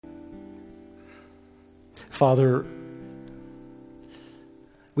Father,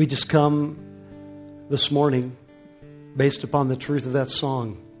 we just come this morning based upon the truth of that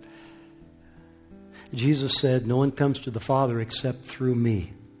song. Jesus said, "No one comes to the Father except through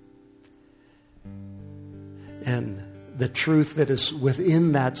me." And the truth that is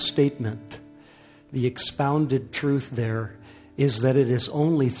within that statement, the expounded truth there, is that it is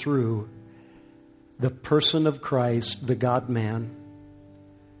only through the person of Christ, the God-man,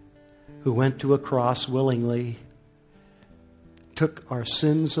 who went to a cross willingly, took our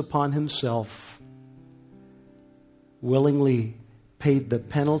sins upon himself, willingly paid the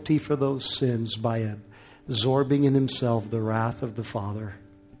penalty for those sins by absorbing in himself the wrath of the Father,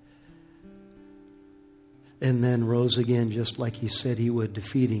 and then rose again just like he said he would,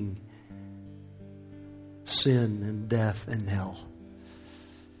 defeating sin and death and hell,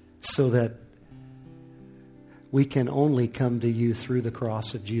 so that we can only come to you through the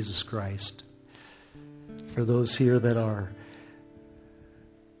cross of Jesus Christ. For those here that are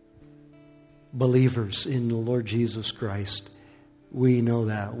believers in the Lord Jesus Christ, we know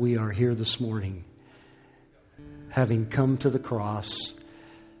that. We are here this morning, having come to the cross,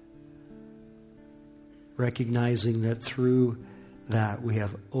 recognizing that through that we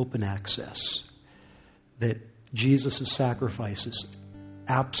have open access, that Jesus' sacrifice is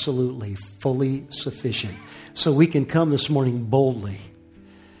absolutely, fully sufficient. So we can come this morning boldly,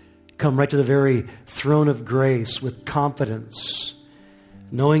 come right to the very throne of grace with confidence,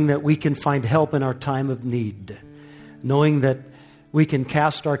 knowing that we can find help in our time of need, knowing that we can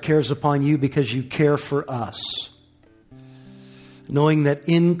cast our cares upon you because you care for us, knowing that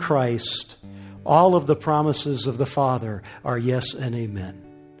in Christ all of the promises of the Father are yes and amen.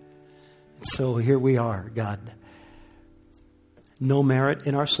 So here we are, God. No merit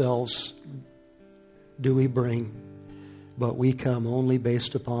in ourselves do we bring, but we come only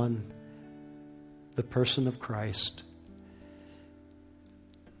based upon the person of Christ,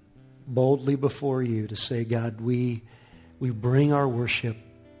 boldly before you to say, God, we bring our worship.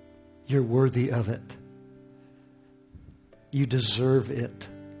 You're worthy of it. You deserve it.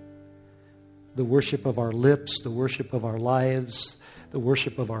 The worship of our lips, the worship of our lives, the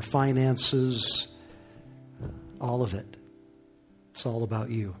worship of our finances, all of it. It's all about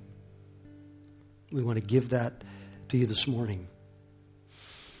you. We want to give that to you this morning.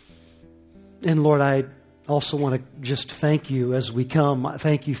 And Lord, I also want to just thank you as we come.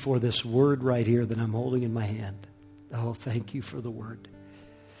 Thank you for this word right here that I'm holding in my hand. Oh, thank you for the word.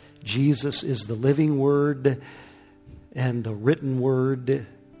 Jesus is the living word, and the written word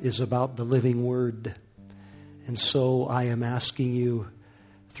is about the living word. And so I am asking you,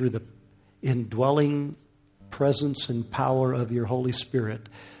 through the indwelling presence and power of your Holy Spirit,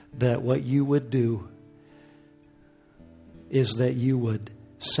 that what you would do is that you would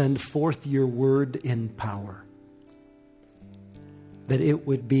send forth your word in power. That it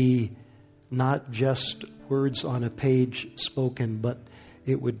would be not just words on a page spoken, but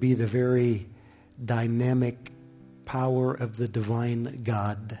it would be the very dynamic power of the divine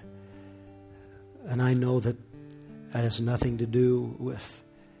God. And I know that that has nothing to do with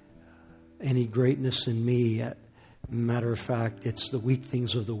any greatness in me. Matter of fact, it's the weak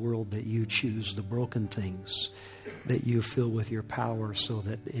things of the world that you choose, the broken things that you fill with your power, so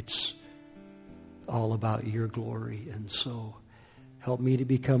that it's all about your glory. And so help me to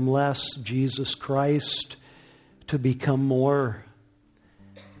become less, Jesus Christ, to become more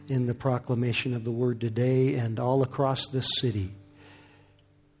in the proclamation of the word today and all across this city.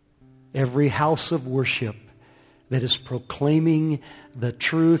 Every house of worship that is proclaiming the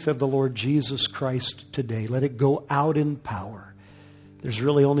truth of the Lord Jesus Christ today, let it go out in power. There's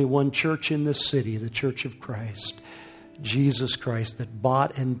really only one church in this city, the Church of Christ, Jesus Christ, that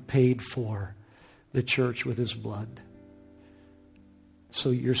bought and paid for the church with his blood.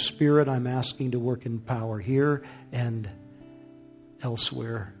 So your Spirit, I'm asking to work in power here and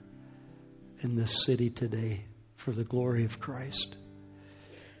elsewhere in this city today for the glory of Christ.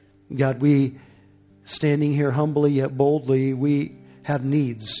 God, we standing here humbly yet boldly, we have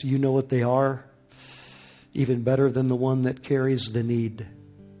needs. You know what they are, even better than the one that carries the need.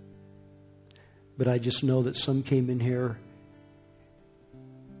 But I just know that some came in here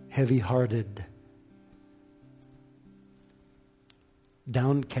heavy-hearted,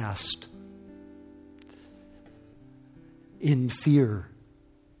 downcast, in fear,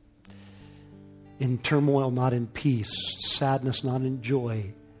 in turmoil, not in peace, sadness, not in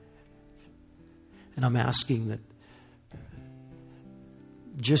joy. And I'm asking that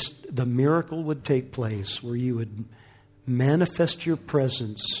just the miracle would take place where you would manifest your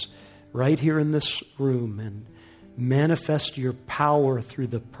presence right here in this room and manifest your power through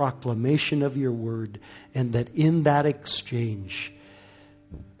the proclamation of your word, and that in that exchange,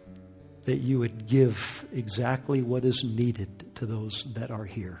 that you would give exactly what is needed to those that are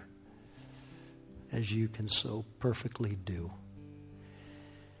here, as you can so perfectly do.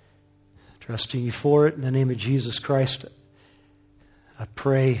 Trusting you for it in the name of Jesus Christ, I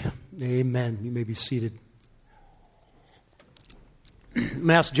pray. Amen. You may be seated. I'm going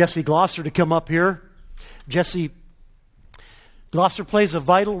to ask Jesse Glosser to come up here. Jesse Glosser plays a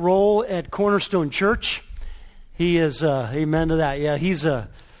vital role at Cornerstone Church. He is, amen to that. Yeah, he's the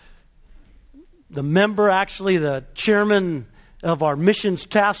member, actually the chairman of our missions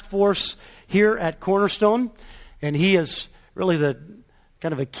task force here at Cornerstone. And he is really the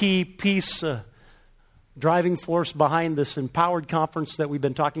kind of a key piece, driving force behind this Empowered Conference that we've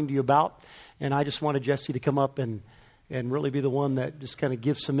been talking to you about. And I just wanted Jesse to come up and really be the one that just kind of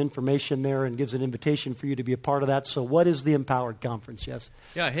gives some information there and gives an invitation for you to be a part of that. So what is the Empowered Conference? Yes?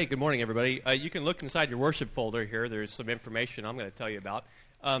 Yeah, hey, good morning, everybody. You can look inside your worship folder here. There's some information I'm going to tell you about.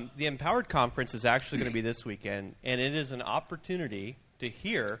 The Empowered Conference is actually going to be this weekend, and it is an opportunity to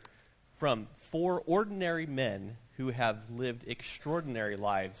hear from 4 ordinary men who have lived extraordinary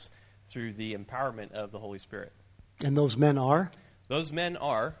lives through the empowerment of the Holy Spirit. And those men are? Those men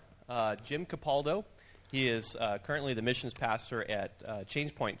are Jim Capaldo. He is currently the missions pastor at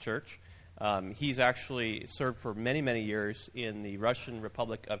Change Point Church. He's actually served for many, many years in the Russian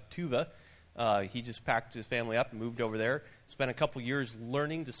Republic of Tuva. He just packed his family up and moved over there, spent a couple years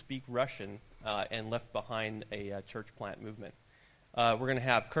learning to speak Russian, and left behind a church plant movement. We're going to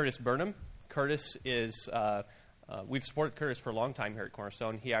have Curtis Burnham. Curtis is, we've supported Curtis for a long time here at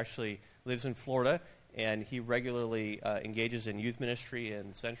Cornerstone. He actually lives in Florida, and he regularly engages in youth ministry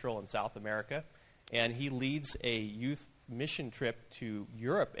in Central and South America. And he leads a youth mission trip to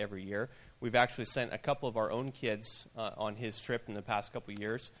Europe every year. We've actually sent a couple of our own kids on his trip in the past couple of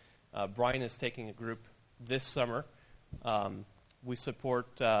years. Brian is taking a group this summer. We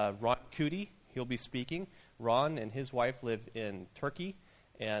support Ron Cootie. He'll be speaking. Ron and his wife live in Turkey,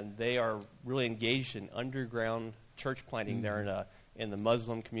 and they are really engaged in underground church planting there in the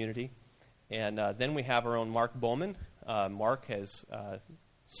Muslim community. And then we have our own Mark Bowman. Mark has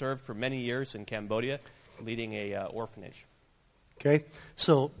served for many years in Cambodia, leading a orphanage. Okay,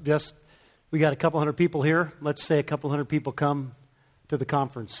 so just we got a couple hundred people here. Let's say a couple hundred people come to the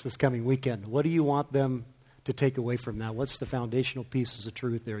conference this coming weekend. What do you want them to take away from that? What's the foundational pieces of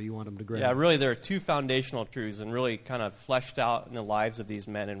truth there you want them to grab? Yeah, really there are 2 foundational truths and really kind of fleshed out in the lives of these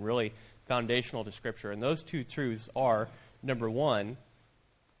men and really foundational to Scripture. And those 2 truths are, number 1,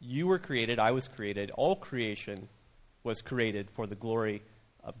 you were created, I was created, all creation was created for the glory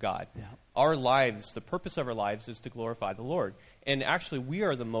of God. Yeah. Our lives, the purpose of our lives is to glorify the Lord. And actually, we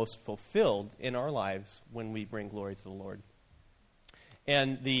are the most fulfilled in our lives when we bring glory to the Lord.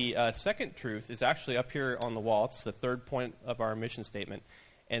 And the second truth is actually up here on the wall. It's the 3rd point of our mission statement,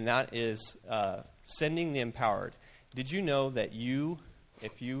 and that is sending the empowered. Did you know that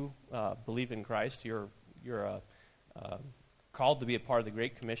if you believe in Christ, you're called to be a part of the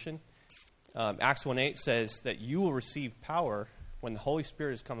Great Commission? Acts 1:8 says that you will receive power when the Holy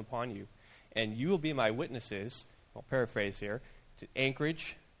Spirit has come upon you, and you will be my witnesses, I'll paraphrase here, to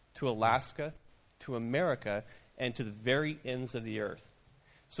Anchorage, to Alaska, to America, and to the very ends of the earth.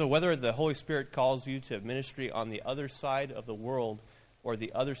 So whether the Holy Spirit calls you to ministry on the other side of the world or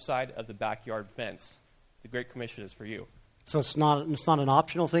the other side of the backyard fence, the Great Commission is for you. So it's not an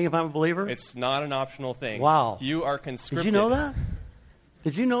optional thing if I'm a believer? It's not an optional thing. Wow. You are conscripted. Did you know that?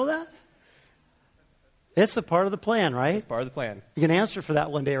 Did you know that? It's a part of the plan, right? It's part of the plan. You can answer for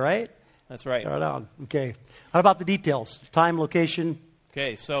that one day, right? That's right. Start on. Okay. How about the details? Time, location?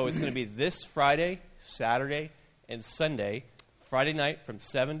 Okay, so it's going to be this Friday, Saturday, and Sunday. Friday night from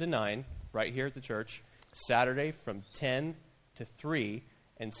 7 to 9, right here at the church. Saturday from 10 to 3,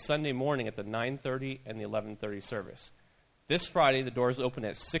 and Sunday morning at the 9:30 and the 11:30 service. This Friday, the doors open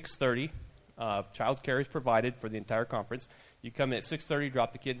at 6:30. Child care is provided for the entire conference. You come in at 6:30,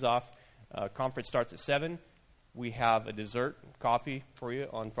 drop the kids off. Conference starts at 7. We have a dessert, coffee for you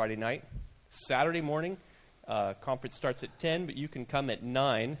on Friday night. Saturday morning, conference starts at 10, but you can come at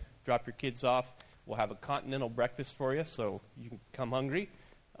 9, drop your kids off. We'll have a continental breakfast for you, so you can come hungry.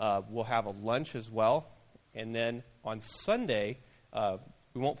 We'll have a lunch as well. And then on Sunday,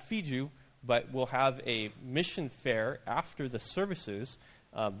 we won't feed you, but we'll have a mission fair after the services.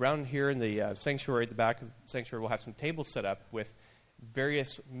 Around here in the sanctuary, at the back of the sanctuary, we'll have some tables set up with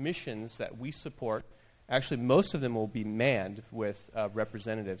various missions that we support. Actually, most of them will be manned with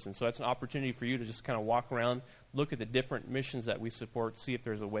representatives. And so that's an opportunity for you to just kind of walk around, look at the different missions that we support, see if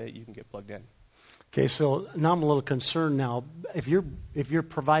there's a way that you can get plugged in. Okay, so now I'm a little concerned now. If you're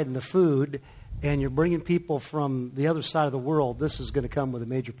providing the food and you're bringing people from the other side of the world, this is going to come with a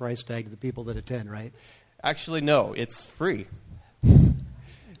major price tag to the people that attend, right? Actually, no. It's free.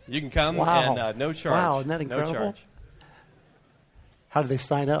 You can come and no charge. Wow, isn't that incredible? No charge. How do they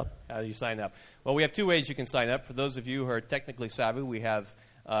sign up? How do you sign up? Well, we have two ways you can sign up. For those of you who are technically savvy, we have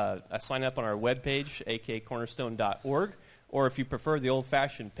a sign up on our webpage, akcornerstone.org. Or if you prefer the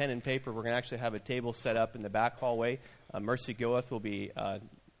old-fashioned pen and paper, we're going to actually have a table set up in the back hallway. Mercy Goeth will be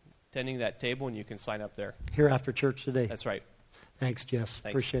tending that table, and you can sign up there. Here after church today. That's right. Thanks, Jess. Thanks.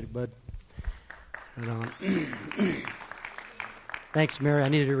 Appreciate it, bud. Right on. Thanks, Mary. I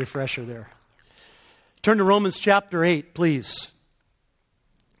needed a refresher there. Turn to Romans chapter 8, please.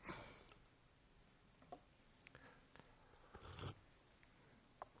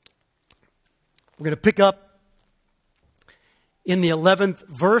 We're going to pick up in the 11th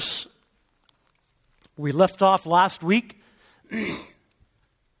verse. We left off last week. And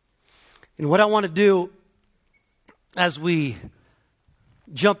what I want to do as we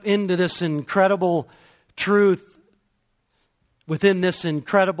jump into this incredible truth within this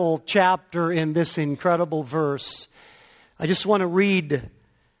incredible chapter in this incredible verse, I just want to read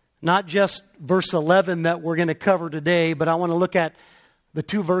not just verse 11 that we're going to cover today, but I want to look at the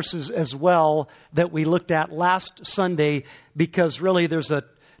two verses as well that we looked at last Sunday, because really there's a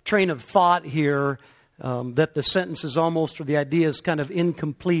train of thought here that the sentence is almost, or the idea is kind of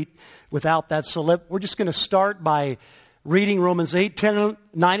incomplete without that. So we're just going to start by reading Romans 8, 10,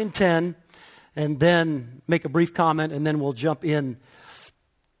 9, and 10, and then make a brief comment, and then we'll jump in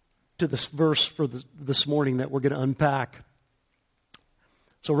to this verse for this morning that we're going to unpack.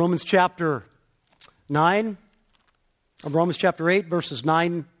 So Romans chapter 8, verses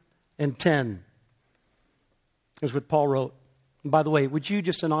 9 and 10 is what Paul wrote. And by the way, would you,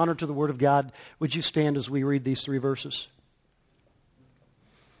 just in honor to the Word of God, would you stand as we read these three verses?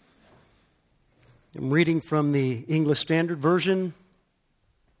 I'm reading from the English Standard Version.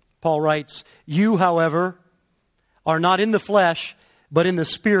 Paul writes, "You, however, are not in the flesh, but in the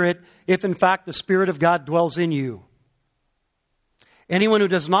Spirit, if in fact the Spirit of God dwells in you. Anyone who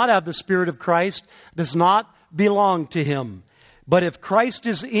does not have the Spirit of Christ does not belong to him. But if Christ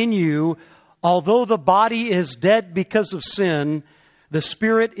is in you, although the body is dead because of sin, the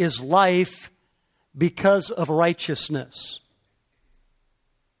Spirit is life because of righteousness."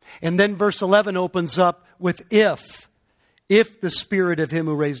 And then verse 11 opens up with if the Spirit of him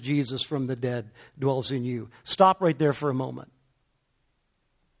who raised Jesus from the dead dwells in you. Stop right there for a moment.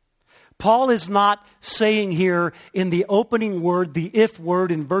 Paul is not saying here in the opening word, the if word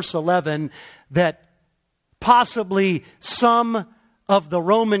in verse 11, that possibly some of the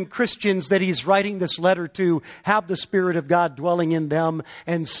Roman Christians that he's writing this letter to have the Spirit of God dwelling in them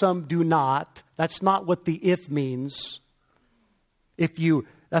and some do not. That's not what the if means.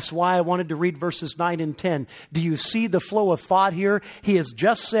 That's why I wanted to read verses 9 and 10. Do you see the flow of thought here? He has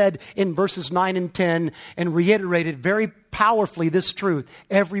just said in verses 9 and 10 and reiterated very powerfully this truth.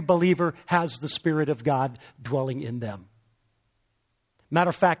 Every believer has the Spirit of God dwelling in them. Matter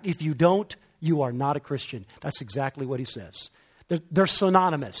of fact, if you don't, you are not a Christian. That's exactly what he says. They're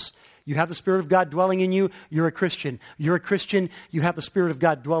synonymous. You have the Spirit of God dwelling in you, you're a Christian. You're a Christian, you have the Spirit of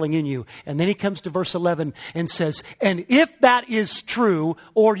God dwelling in you. And then he comes to verse 11 and says, and if that is true,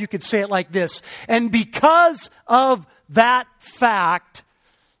 or you could say it like this, and because of that fact,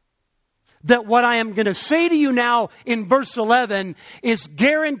 that what I am going to say to you now in verse 11 is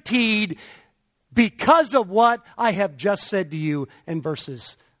guaranteed because of what I have just said to you in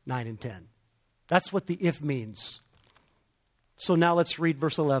verses 9 and 10. That's what the if means. So now let's read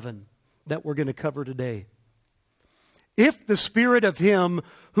verse 11 that we're going to cover today. If the Spirit of him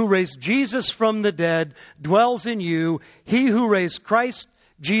who raised Jesus from the dead dwells in you, he who raised Christ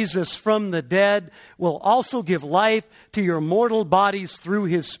Jesus from the dead will also give life to your mortal bodies through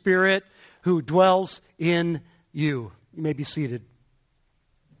his Spirit who dwells in you. You may be seated.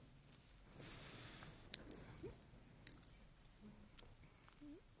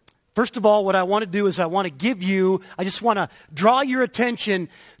 First of all, what I want to do is I just want to draw your attention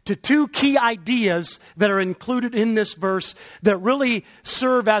to two key ideas that are included in this verse that really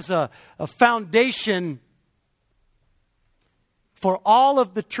serve as a foundation for all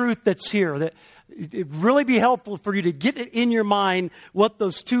of the truth that's here. That it'd really be helpful for you to get it in your mind what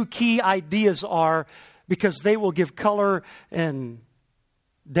those two key ideas are, because they will give color and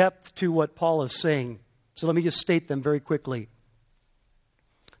depth to what Paul is saying. So let me just state them very quickly.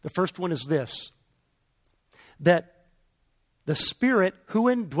 The first one is this, that the Spirit who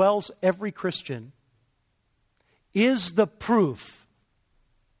indwells every Christian is the proof,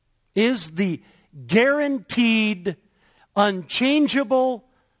 is the guaranteed, unchangeable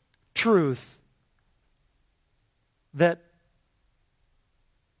truth that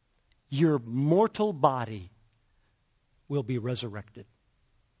your mortal body will be resurrected.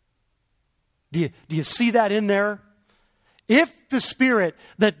 Do you see that in there? If the Spirit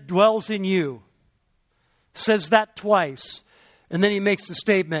that dwells in you says that twice, and then he makes the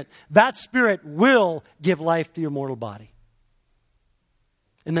statement, that Spirit will give life to your mortal body.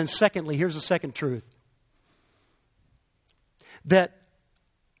 And then secondly, here's the second truth. That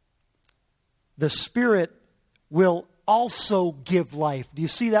the Spirit will also give life. Do you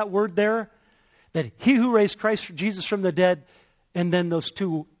see that word there? That he who raised Christ Jesus from the dead, and then those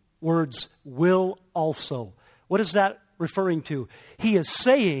two words, will also. What is that referring to? He is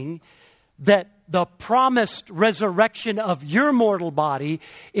saying that the promised resurrection of your mortal body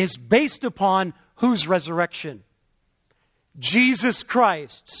is based upon whose resurrection? Jesus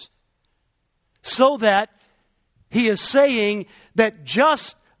Christ's. So that he is saying that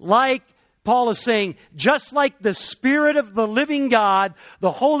just like Paul is saying, just like the Spirit of the living God,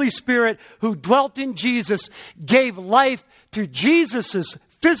 the Holy Spirit who dwelt in Jesus, gave life to Jesus'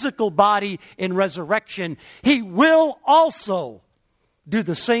 physical body in resurrection, he will also do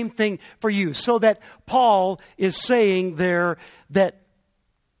the same thing for you. So that Paul is saying there that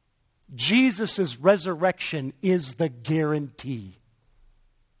Jesus' resurrection is the guarantee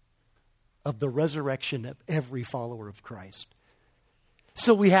of the resurrection of every follower of Christ.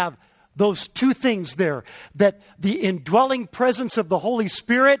 So we have those two things there, that the indwelling presence of the Holy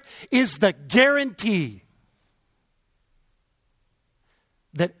Spirit is the guarantee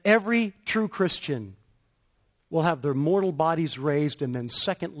that every true Christian will have their mortal bodies raised, and then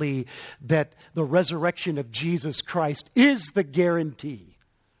secondly, that the resurrection of Jesus Christ is the guarantee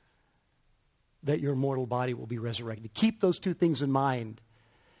that your mortal body will be resurrected. Keep those two things in mind,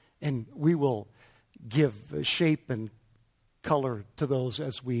 and we will give shape and color to those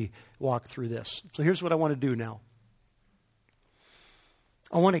as we walk through this. So here's what I want to do now.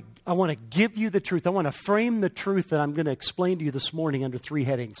 I want to give you the truth. I want to frame the truth that I'm going to explain to you this morning under three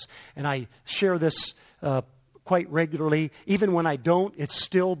headings. And I share this quite regularly. Even when I don't, it's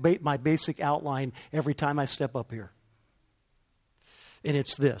still my basic outline every time I step up here. And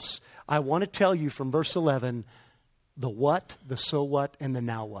it's this. I want to tell you from verse 11 the what, the so what, and the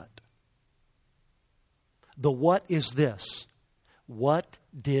now what. The what is this. What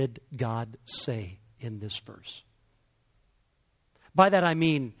did God say in this verse? By that I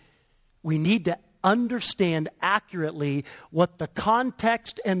mean, we need to understand accurately what the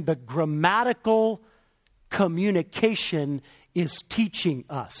context and the grammatical communication is teaching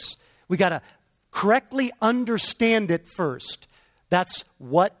us. We got to correctly understand it first. That's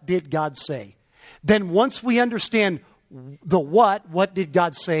what did God say. Then once we understand the what did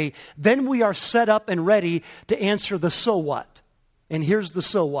God say, then we are set up and ready to answer the so what. And here's the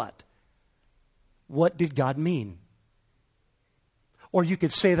so what. What did God mean? Or you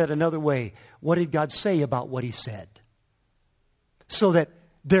could say that another way. What did God say about what he said? So that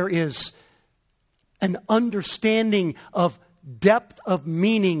there is an understanding of depth of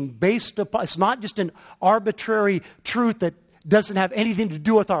meaning based upon, it's not just an arbitrary truth that doesn't have anything to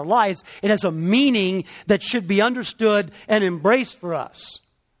do with our lives. It has a meaning that should be understood and embraced for us.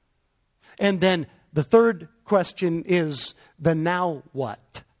 And then the third question is the now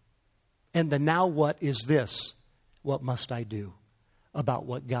what? And the now what is this. What must I do about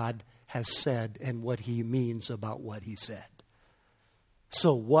what God has said and what he means about what he said?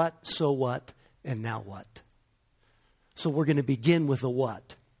 So what, and now what? So we're going to begin with the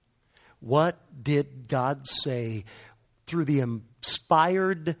what. What did God say through the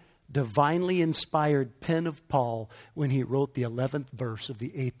inspired, divinely inspired pen of Paul when he wrote the 11th verse of the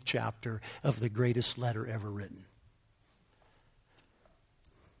 8th chapter of the greatest letter ever written?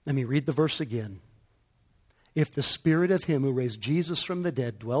 Let me read the verse again. If the Spirit of him who raised Jesus from the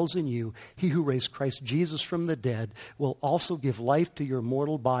dead dwells in you, he who raised Christ Jesus from the dead will also give life to your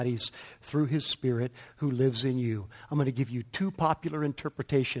mortal bodies through his Spirit who lives in you. I'm going to give you two popular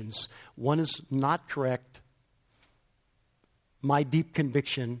interpretations. One is not correct, my deep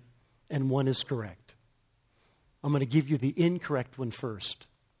conviction, and one is correct. I'm going to give you the incorrect one first.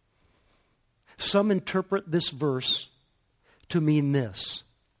 Some interpret this verse to mean this,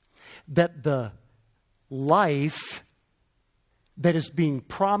 that the life that is being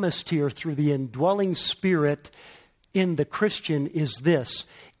promised here through the indwelling Spirit in the Christian is this.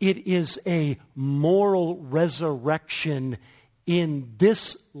 It is a moral resurrection in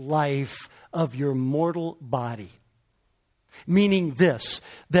this life of your mortal body. Meaning this,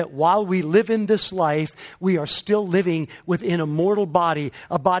 that while we live in this life, we are still living within a mortal body,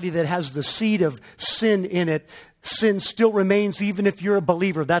 a body that has the seed of sin in it. Sin still remains even if you're a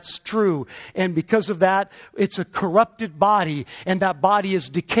believer. That's true. And because of that, it's a corrupted body. And that body is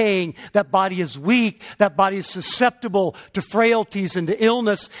decaying. That body is weak. That body is susceptible to frailties and to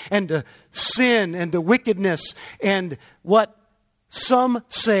illness and to sin and to wickedness. And what some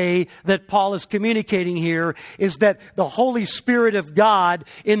say that Paul is communicating here is that the Holy Spirit of God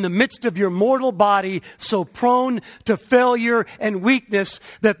in the midst of your mortal body, so prone to failure and weakness,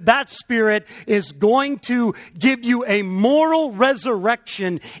 that Spirit is going to give you a moral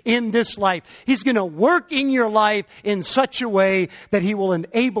resurrection in this life. He's going to work in your life in such a way that He will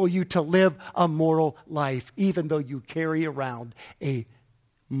enable you to live a moral life, even though you carry around a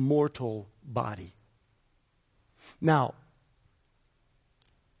mortal body. Now,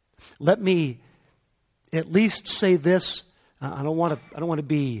 let me at least say this. I don't want to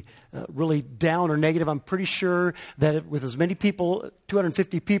be really down or negative. I'm pretty sure that with as many people,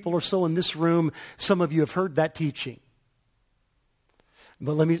 250 people or so in this room, some of you have heard that teaching.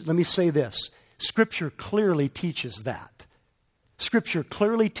 But let me say this. Scripture clearly teaches that. Scripture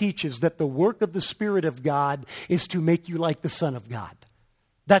clearly teaches that the work of the Spirit of God is to make you like the Son of God.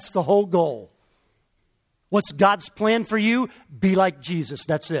 That's the whole goal. What's God's plan for you? Be like Jesus.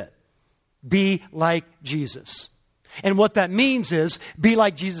 That's it. Be like Jesus. And what that means is be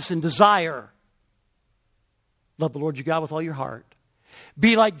like Jesus in desire. Love the Lord your God with all your heart.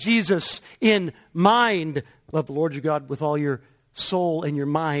 Be like Jesus in mind. Love the Lord your God with all your soul and your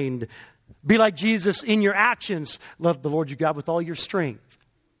mind. Be like Jesus in your actions. Love the Lord your God with all your strength.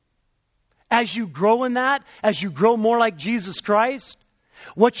 As you grow in that, as you grow more like Jesus Christ,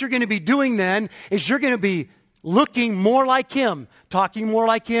 what you're going to be doing then is you're going to be looking more like Him, talking more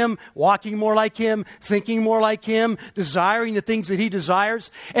like Him, walking more like Him, thinking more like Him, desiring the things that He desires.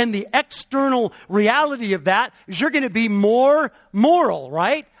 And the external reality of that is you're going to be more moral,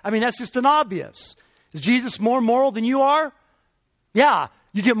 right? I mean, that's just an obvious. Is Jesus more moral than you are? Yeah.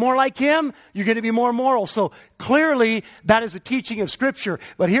 You get more like Him, you're going to be more moral. So clearly, that is a teaching of Scripture.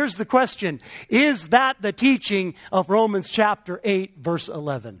 But here's the question. Is that the teaching of Romans chapter 8, verse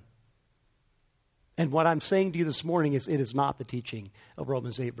 11? And what I'm saying to you this morning is it is not the teaching of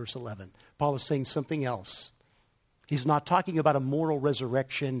Romans 8, verse 11. Paul is saying something else. He's not talking about a moral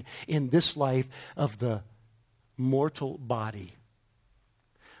resurrection in this life of the mortal body.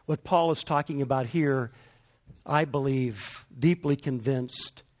 What Paul is talking about here, I believe, deeply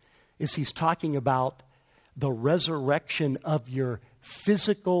convinced, is he's talking about the resurrection of your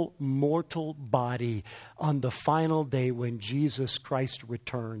physical mortal body on the final day when Jesus Christ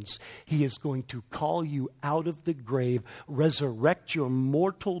returns. He is going to call you out of the grave, resurrect your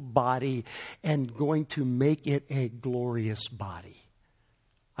mortal body, and going to make it a glorious body.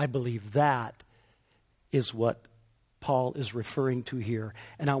 I believe that is what Paul is referring to here.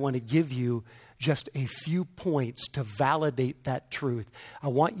 And I want to give you just a few points to validate that truth. I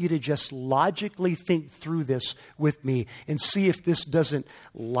want you to just logically think through this with me and see if this doesn't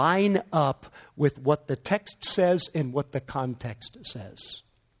line up with what the text says and what the context says.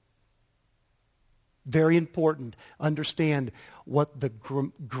 Very important. Understand what the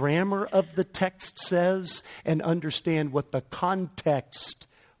grammar of the text says and understand what the context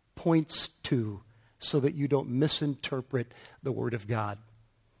points to so that you don't misinterpret the Word of God.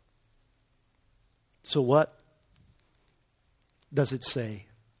 So what does it say?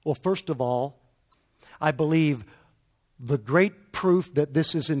 Well, first of all, I believe the great proof that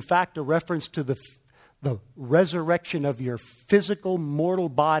this is in fact a reference to the resurrection of your physical mortal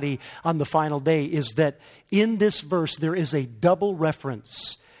body on the final day is that in this verse there is a double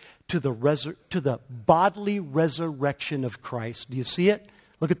reference to the bodily resurrection of Christ. Do you see it?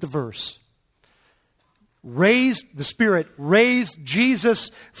 Look at the verse. The Spirit raised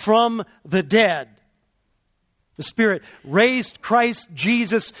Jesus from the dead. The Spirit raised Christ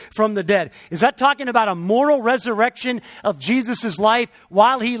Jesus from the dead. Is that talking about a moral resurrection of Jesus' life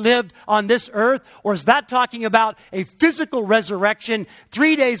while He lived on this earth? Or is that talking about a physical resurrection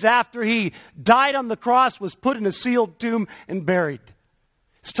 3 days after He died on the cross, was put in a sealed tomb, and buried?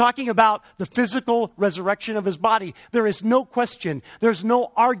 It's talking about the physical resurrection of His body. There is no question. There's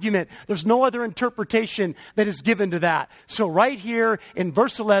no argument. There's no other interpretation that is given to that. So right here in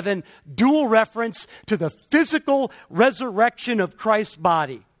verse 11, dual reference to the physical resurrection of Christ's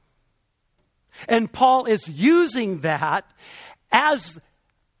body. And Paul is using that as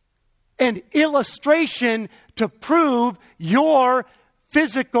an illustration to prove your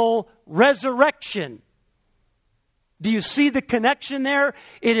physical resurrection. Do you see the connection there?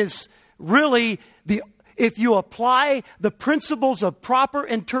 It is really if you apply the principles of proper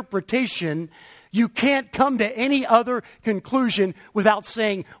interpretation, you can't come to any other conclusion without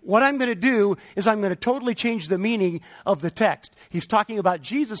saying, what I'm going to do is I'm going to totally change the meaning of the text. He's talking about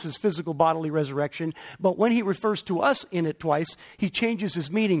Jesus' physical bodily resurrection, but when he refers to us in it twice, he changes his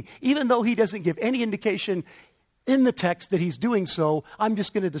meaning. Even though he doesn't give any indication in the text that he's doing so, I'm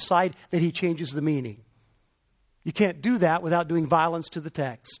just going to decide that he changes the meaning. You can't do that without doing violence to the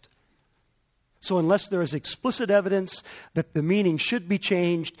text. So unless there is explicit evidence that the meaning should be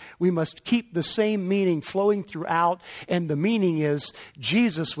changed, we must keep the same meaning flowing throughout. And the meaning is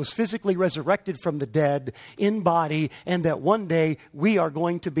Jesus was physically resurrected from the dead in body, and that one day we are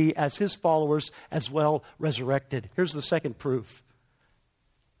going to be, as his followers, as well resurrected. Here's the second proof.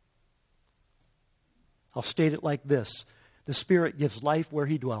 I'll state it like this. The Spirit gives life where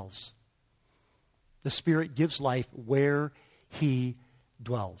he dwells. The Spirit gives life where he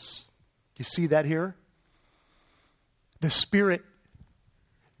dwells. You see that here? The Spirit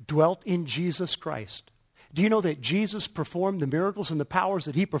dwelt in Jesus Christ. Do you know that Jesus performed the miracles and the powers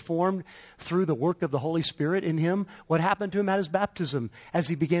that he performed through the work of the Holy Spirit in him? What happened to him at his baptism as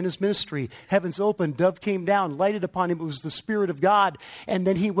he began his ministry? Heavens opened, dove came down, lighted upon him. It was the Spirit of God. And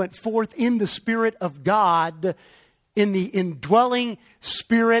then he went forth in the Spirit of God, in the indwelling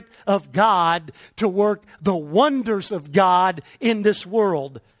Spirit of God, to work the wonders of God in this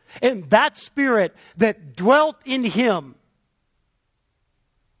world. And that Spirit that dwelt in him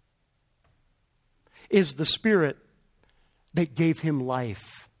is the Spirit that gave him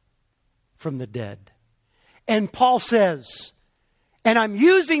life from the dead. And Paul says, and I'm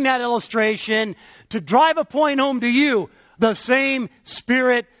using that illustration to drive a point home to you, the same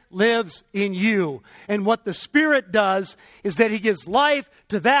Spirit lives in you. And what the Spirit does is that he gives life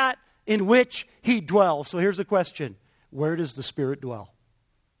to that in which he dwells. So here's a question. Where does the Spirit dwell?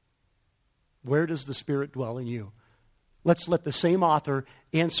 Where does the Spirit dwell in you? Let's let the same author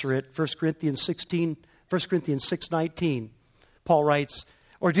answer it. 1 Corinthians 6:19. Paul writes,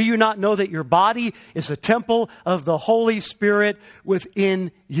 or do you not know that your body is a temple of the Holy Spirit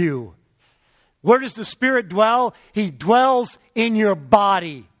within you? Where does the Spirit dwell? He dwells in your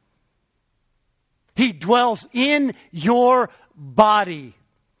body. He dwells in your body.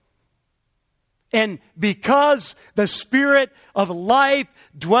 And because the Spirit of life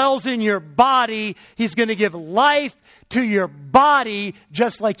dwells in your body, he's going to give life to your body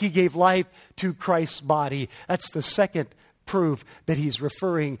just like he gave life to Christ's body. That's the second proof that he's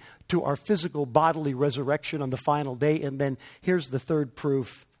referring to our physical bodily resurrection on the final day. And then here's the third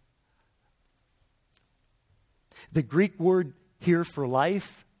proof. The Greek word here for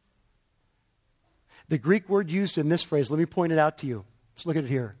life, the Greek word used in this phrase, let me point it out to you. Let's look at it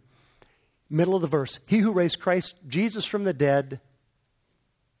here. Middle of the verse. He who raised Christ Jesus from the dead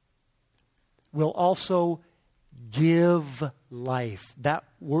will also give life. That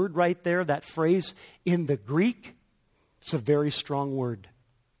word right there, that phrase in the Greek, it's a very strong word.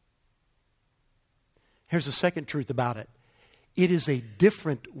 Here's the second truth about it. It is a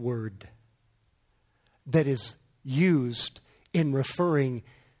different word that is used in referring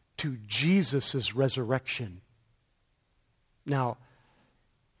to Jesus' resurrection. Now,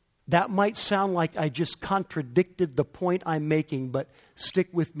 that might sound like I just contradicted the point I'm making, but stick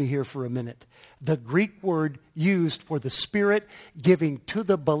with me here for a minute. The Greek word used for the Spirit giving to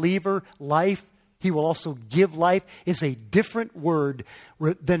the believer life, he will also give life, is a different word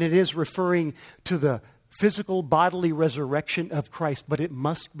than it is referring to the physical bodily resurrection of Christ, but it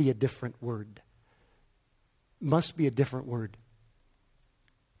must be a different word. Must be a different word.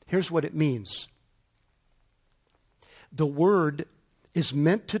 Here's what it means. The word is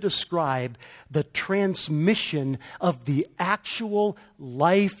meant to describe the transmission of the actual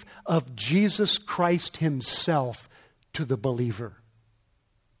life of Jesus Christ himself to the believer.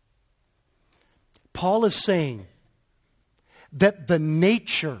 Paul is saying that the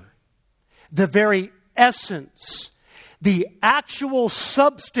nature, the very essence, the actual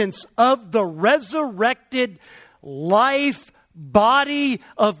substance of the resurrected life body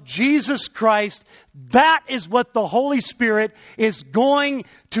of Jesus Christ, that is what the Holy Spirit is going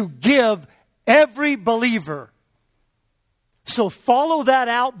to give every believer. So follow that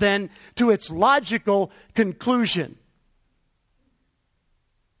out then to its logical conclusion.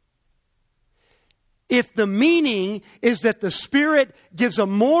 If the meaning is that the Spirit gives a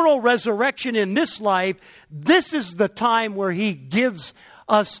moral resurrection in this life, this is the time where he gives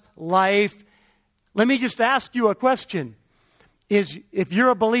us life. Let me just ask you a question. If you're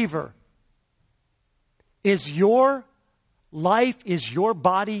a believer, is your life, is your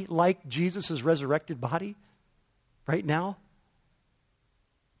body like Jesus' resurrected body right now?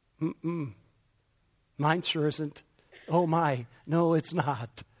 Mine sure isn't. Oh my, no, it's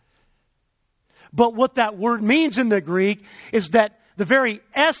not. But what that word means in the Greek is that the very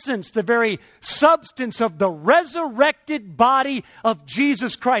essence, the very substance of the resurrected body of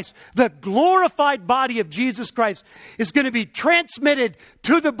Jesus Christ, the glorified body of Jesus Christ, is going to be transmitted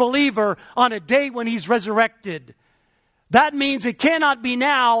to the believer on a day when he's resurrected. That means it cannot be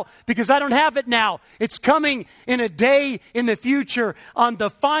now because I don't have it now. It's coming in a day in the future on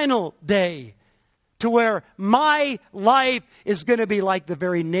the final day, to where my life is going to be like the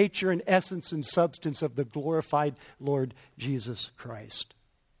very nature and essence and substance of the glorified Lord Jesus Christ.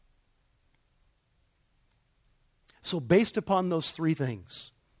 So based upon those three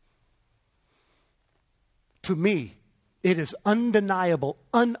things, to me, it is undeniable,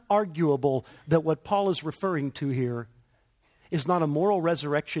 unarguable that what Paul is referring to here is not a moral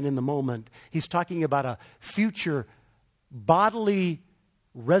resurrection in the moment. He's talking about a future bodily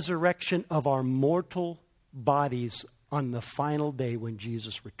resurrection of our mortal bodies on the final day when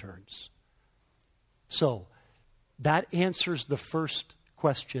Jesus returns. So, that answers the first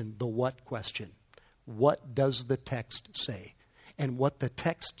question, the what question. What does the text say? And what the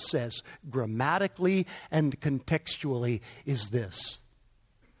text says grammatically and contextually is this: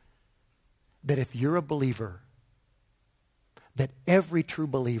 that if you're a believer, that every true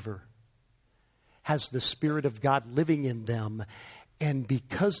believer has the Spirit of God living in them. And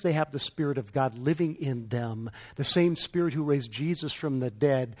because they have the Spirit of God living in them, the same Spirit who raised Jesus from the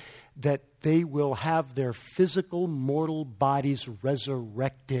dead, that they will have their physical mortal bodies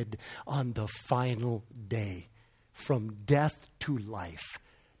resurrected on the final day, from death to life.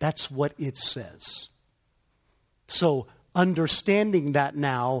 That's what it says. So, understanding that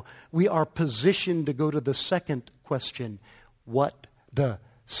now, we are positioned to go to the second question. What the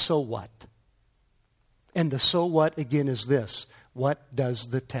so what? And the so what, again, is this. What does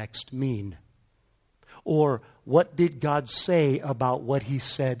the text mean? Or what did God say about what he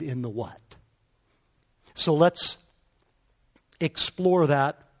said in the what? So let's explore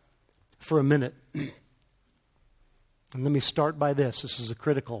that for a minute. And let me start by this. This is a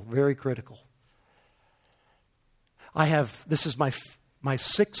critical, very critical. This is my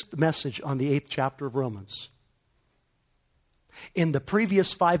sixth message on the 8th chapter of Romans. In the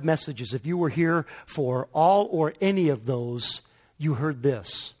previous 5 messages, if you were here for all or any of those, you heard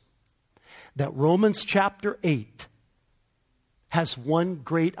this: that Romans chapter 8 has one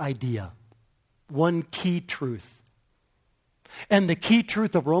great idea, one key truth. And the key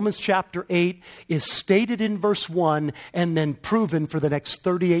truth of Romans chapter 8 is stated in verse 1 and then proven for the next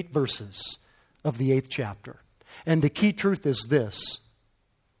 38 verses of the 8th chapter. And the key truth is this: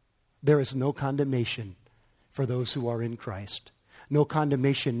 there is no condemnation for those who are in Christ. No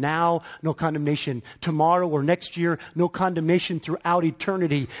condemnation now, no condemnation tomorrow or next year, no condemnation throughout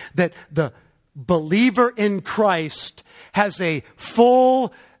eternity. That the believer in Christ has a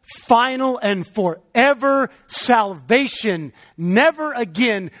full, final, and forever salvation. Never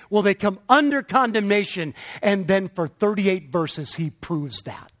again will they come under condemnation. And then for 38 verses, he proves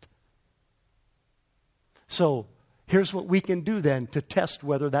that. So here's what we can do then to test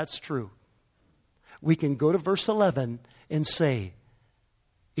whether that's true. We can go to verse 11 and say,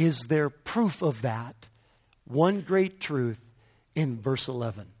 is there proof of that? One great truth in verse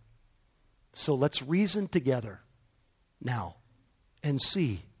 11. So let's reason together now and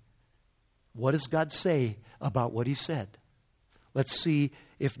see, what does God say about what he said? Let's see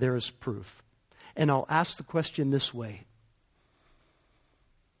if there is proof. And I'll ask the question this way: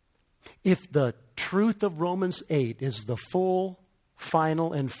 if the truth of Romans 8 is the full,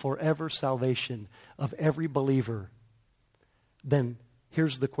 final, and forever salvation of every believer, then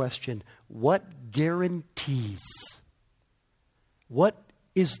here's the question: what guarantees? What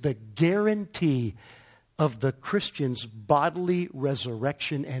is the guarantee of the Christian's bodily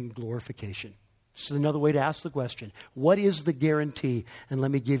resurrection and glorification? This is another way to ask the question. What is the guarantee? And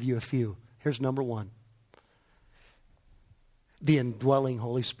let me give you a few. Here's number 1. The indwelling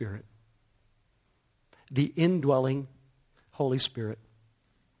Holy Spirit. The indwelling Holy Spirit.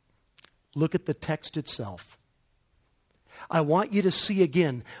 Look at the text itself. I want you to see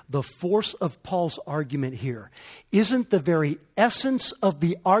again the force of Paul's argument here. Isn't the very essence of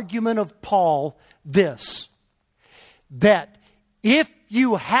the argument of Paul this: that if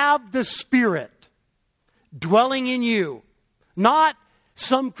you have the Spirit dwelling in you, not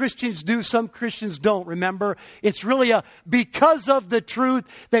some Christians do, some Christians don't. Remember, it's really because of the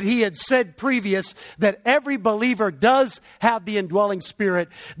truth that he had said previous, that every believer does have the indwelling Spirit,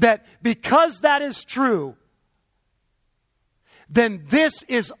 that because that is true, then this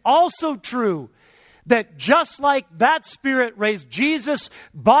is also true, that just like that Spirit raised Jesus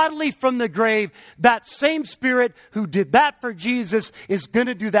bodily from the grave, that same Spirit who did that for Jesus is going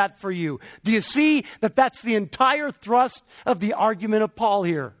to do that for you. Do you see that that's the entire thrust of the argument of Paul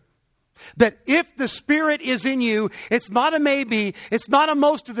here? That if the Spirit is in you, it's not a maybe, it's not a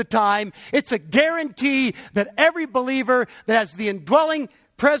most of the time, it's a guarantee that every believer that has the indwelling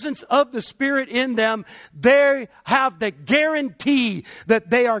presence of the Spirit in them, they have the guarantee that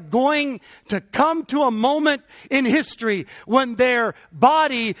they are going to come to a moment in history when their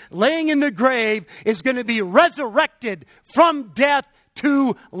body laying in the grave is going to be resurrected from death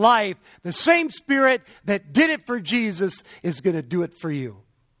to life. The same Spirit that did it for Jesus is going to do it for you.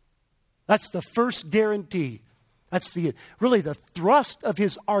 That's the first guarantee. That's really the thrust of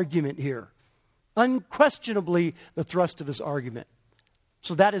his argument here. Unquestionably the thrust of his argument.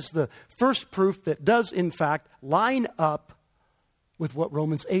 So that is the first proof that does, in fact, line up with what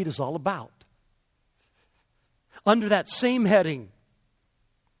Romans 8 is all about. Under that same heading,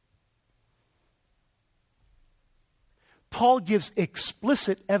 Paul gives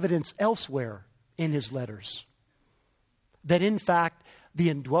explicit evidence elsewhere in his letters that, in fact, the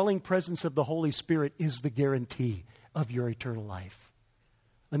indwelling presence of the Holy Spirit is the guarantee of your eternal life.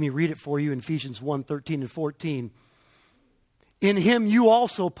 Let me read it for you in Ephesians 1:13 and 14. In him you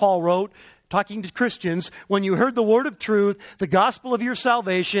also, Paul wrote, talking to Christians, when you heard the word of truth, the gospel of your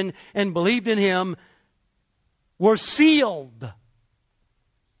salvation, and believed in him, were sealed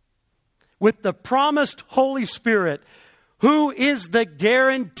with the promised Holy Spirit, who is the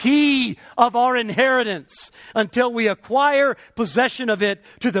guarantee of our inheritance until we acquire possession of it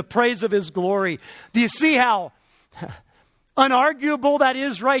to the praise of his glory. Do you see how unarguable that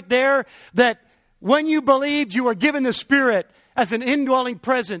is right there? That when you believed, you were given the Spirit as an indwelling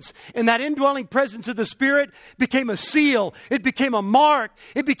presence. And that indwelling presence of the Spirit became a seal. It became a mark.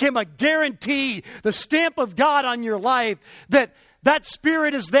 It became a guarantee. The stamp of God on your life that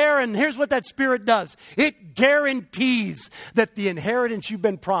Spirit is there, and here's what that Spirit does. It guarantees that the inheritance you've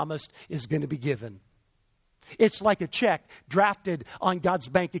been promised is going to be given. It's like a check drafted on God's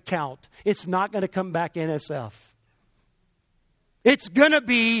bank account. It's not going to come back NSF. It's going to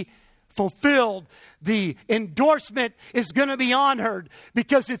be fulfilled. The endorsement is going to be honored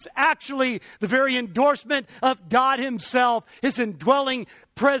because it's actually the very endorsement of God himself, his indwelling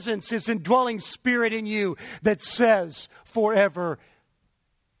presence, his indwelling Spirit in you that says forever,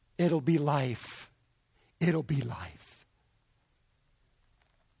 it'll be life. It'll be life.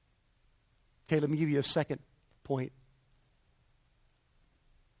 Okay, let me give you a second point.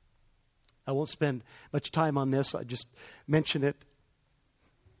 I won't spend much time on this. I just mention it.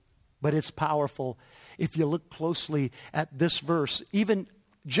 But it's powerful. If you look closely at this verse, even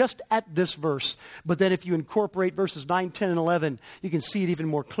just at this verse, but then if you incorporate verses 9, 10, and 11, you can see it even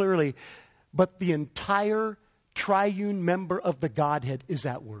more clearly. But the entire triune member of the Godhead is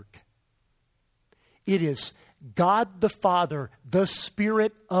at work. It is God the Father, the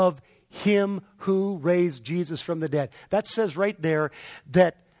Spirit of him who raised Jesus from the dead. That says right there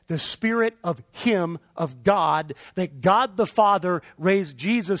that the Spirit of him, of God, that God the Father raised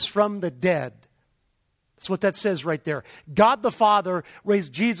Jesus from the dead. That's what that says right there. God the Father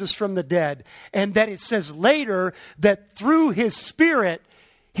raised Jesus from the dead. And that it says later that through his Spirit,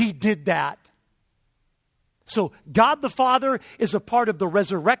 he did that. So God the Father is a part of the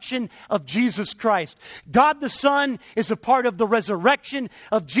resurrection of Jesus Christ. God the Son is a part of the resurrection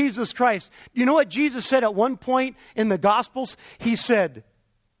of Jesus Christ. You know what Jesus said at one point in the Gospels? He said,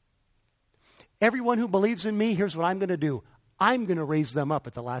 everyone who believes in me, here's what I'm going to do. I'm going to raise them up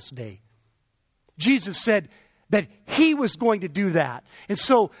at the last day. Jesus said that he was going to do that. And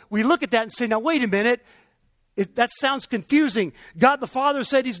so we look at that and say, now wait a minute. That sounds confusing. God the Father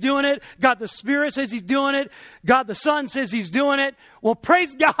said he's doing it. God the Spirit says he's doing it. God the Son says he's doing it. Well,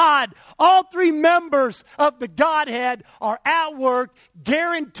 praise God. All three members of the Godhead are at work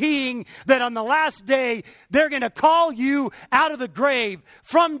guaranteeing that on the last day, they're going to call you out of the grave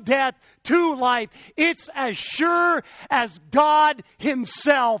from death to life. It's as sure as God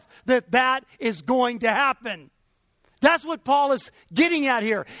himself that is going to happen. That's what Paul is getting at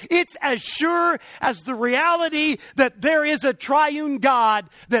here. It's as sure as the reality that there is a triune God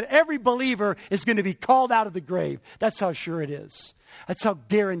that every believer is going to be called out of the grave. That's how sure it is. That's how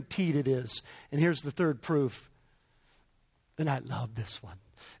guaranteed it is. And here's the third proof. And I love this one.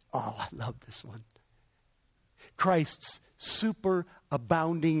 Oh, I love this one. Christ's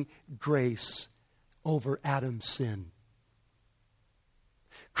superabounding grace over Adam's sin.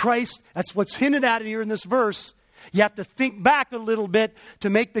 Christ, that's what's hinted at here in this verse. You have to think back a little bit to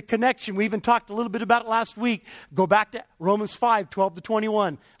make the connection. We even talked a little bit about it last week. Go back to Romans 5, 12 to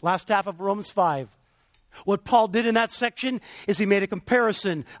 21. Last half of Romans 5. What Paul did in that section is he made a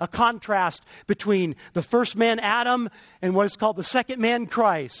comparison, a contrast between the first man, Adam, and what is called the second man,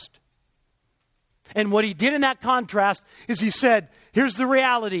 Christ. And what he did in that contrast is he said, here's the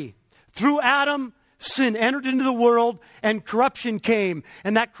reality. Through Adam, sin entered into the world and corruption came.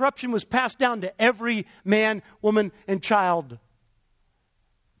 And that corruption was passed down to every man, woman, and child.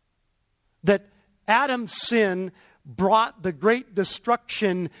 That Adam's sin brought the great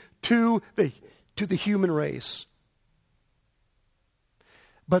destruction to the human race.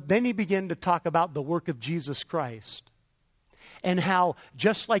 But then he began to talk about the work of Jesus Christ. And how,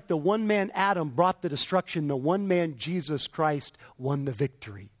 just like the one man Adam brought the destruction, the one man Jesus Christ won the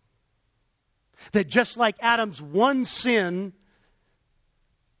victory. That just like Adam's one sin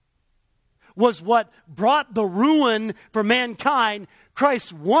was what brought the ruin for mankind,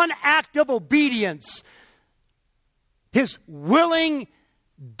 Christ's one act of obedience, his willing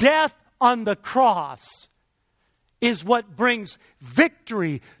death on the cross, is what brings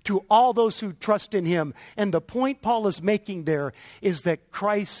victory to all those who trust in him. And the point Paul is making there is that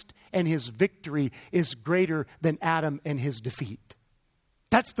Christ and his victory is greater than Adam and his defeat.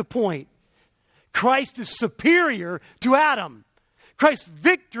 That's the point. Christ is superior to Adam. Christ's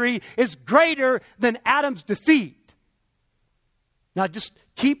victory is greater than Adam's defeat. Now just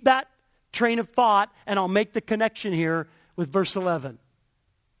keep that train of thought, and I'll make the connection here with verse 11.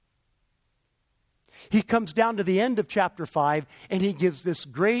 He comes down to the end of chapter 5, and he gives this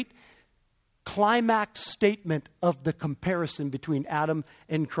great climax statement of the comparison between Adam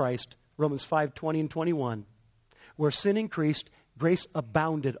and Christ. Romans 5:20 and 21. Where sin increased, grace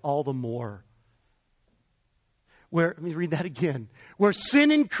abounded all the more. Let me read that again. Where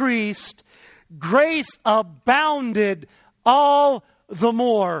sin increased, grace abounded all the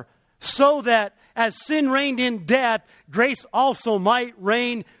more, so that as sin reigned in death, grace also might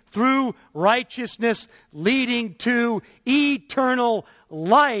reign through righteousness, leading to eternal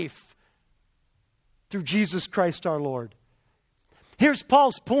life through Jesus Christ our Lord. Here's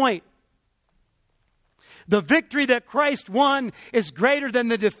Paul's point. The victory that Christ won is greater than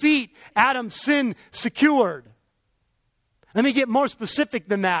the defeat Adam's sin secured. Let me get more specific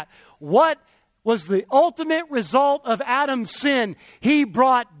than that. What was the ultimate result of Adam's sin? He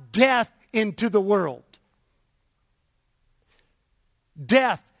brought death into the world.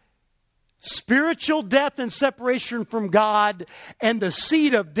 Death. Spiritual death and separation from God, and the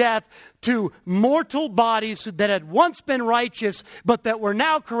seed of death to mortal bodies that had once been righteous, but that were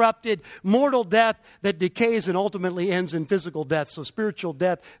now corrupted. Mortal death that decays and ultimately ends in physical death. So spiritual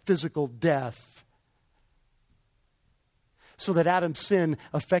death, physical death. So that Adam's sin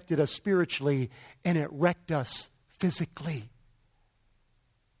affected us spiritually and it wrecked us physically.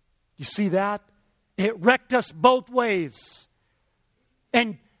 You see that? It wrecked us both ways.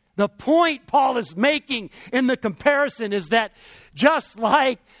 And the point Paul is making in the comparison is that just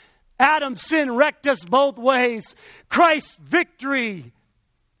like Adam's sin wrecked us both ways, Christ's victory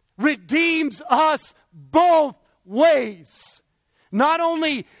redeems us both ways. Not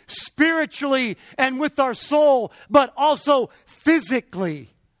only spiritually and with our soul, but also physically.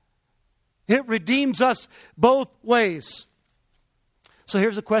 It redeems us both ways. So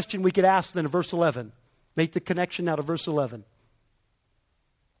here's a question we could ask then in verse 11. Make the connection now to verse 11.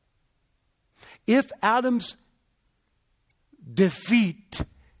 If Adam's defeat,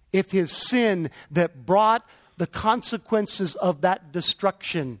 if his sin that brought the consequences of that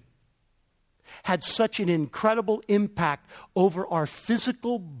destruction had such an incredible impact over our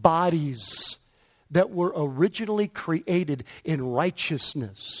physical bodies that were originally created in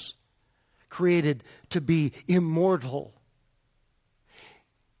righteousness, created to be immortal.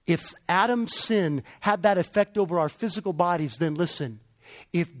 If Adam's sin had that effect over our physical bodies, then listen,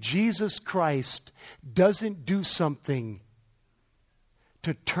 if Jesus Christ doesn't do something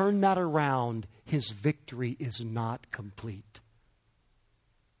to turn that around, his victory is not complete.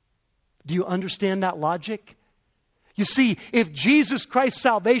 Do you understand that logic? You see, if Jesus Christ's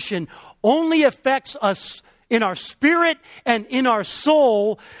salvation only affects us in our spirit and in our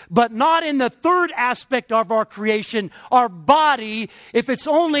soul, but not in the third aspect of our creation, our body, if it's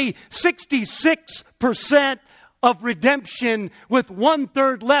only 66% of redemption with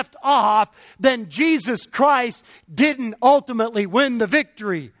 1/3 left off, then Jesus Christ didn't ultimately win the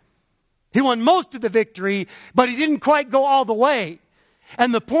victory. He won most of the victory, but he didn't quite go all the way.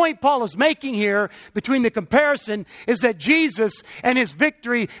 And the point Paul is making here between the comparison is that Jesus and his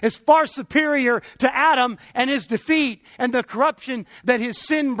victory is far superior to Adam and his defeat and the corruption that his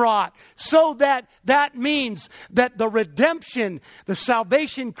sin brought. So that means that the redemption, the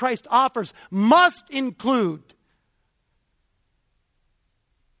salvation Christ offers must include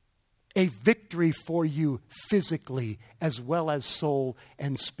a victory for you physically as well as soul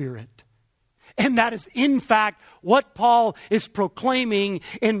and spirit. And that is, in fact, what Paul is proclaiming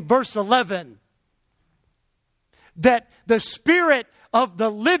in verse 11. That the Spirit of the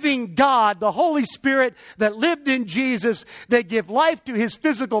living God, the Holy Spirit that lived in Jesus, that gave life to his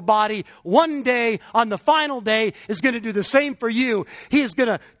physical body, one day, on the final day, is going to do the same for you. He is going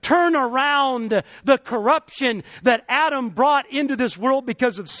to turn around the corruption that Adam brought into this world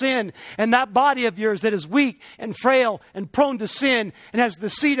because of sin. And that body of yours that is weak and frail and prone to sin and has the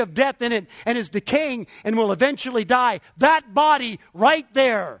seed of death in it and is decaying and will eventually die, that body right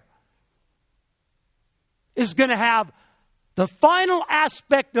there is going to have the final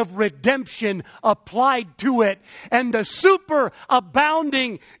aspect of redemption applied to it, and the super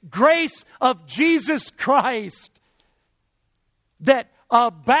abounding grace of Jesus Christ that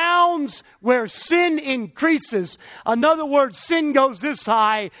abounds where sin increases. In other words, sin goes this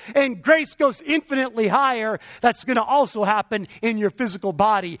high and grace goes infinitely higher. That's going to also happen in your physical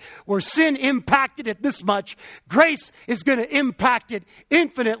body. Where sin impacted it this much, grace is going to impact it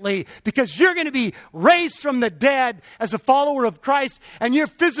infinitely, because you're going to be raised from the dead as a follower of Christ, and your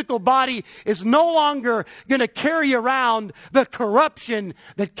physical body is no longer going to carry around the corruption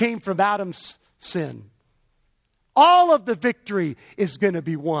that came from Adam's sin. All of the victory is going to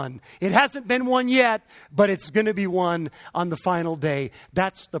be won. It hasn't been won yet, but it's going to be won on the final day.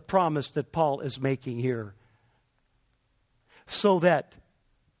 That's the promise that Paul is making here. So that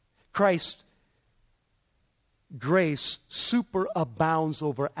Christ's grace superabounds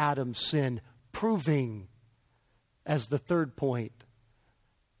over Adam's sin, proving, as the third point,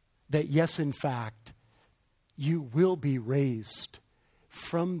 that yes, in fact, you will be raised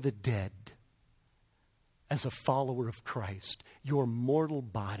from the dead. As a follower of Christ, your mortal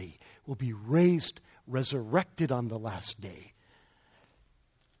body will be raised, resurrected on the last day.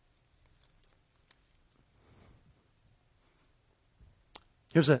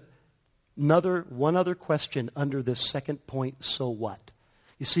 Here's one other question under this second point, so what?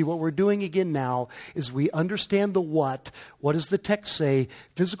 You see, what we're doing again now is we understand the what. What does the text say?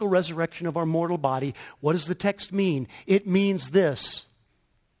 Physical resurrection of our mortal body. What does the text mean? It means this: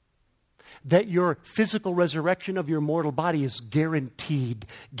 that your physical resurrection of your mortal body is guaranteed.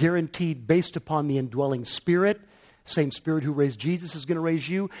 Guaranteed based upon the indwelling Spirit. Same Spirit who raised Jesus is going to raise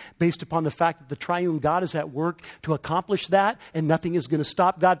you. Based upon the fact that the triune God is at work to accomplish that, and nothing is going to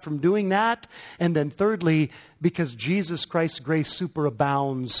stop God from doing that. And then thirdly, because Jesus Christ's grace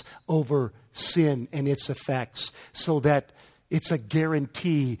superabounds over sin and its effects, so that it's a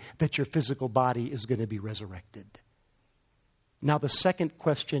guarantee that your physical body is going to be resurrected. Now, the second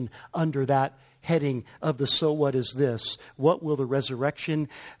question under that heading of the so what is this: what will the resurrection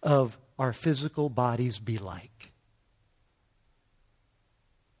of our physical bodies be like?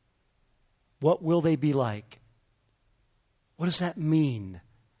 What will they be like? What does that mean?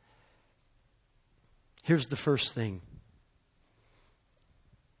 Here's the first thing.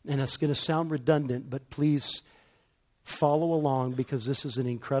 And it's going to sound redundant, but please follow along, because this is an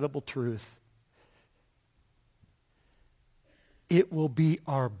incredible truth. It will be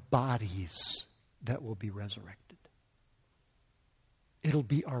our bodies that will be resurrected. It'll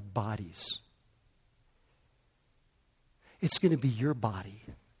be our bodies. It's going to be your body.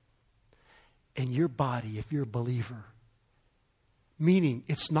 And your body, if you're a believer. Meaning,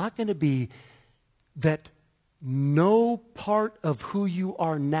 it's not going to be that no part of who you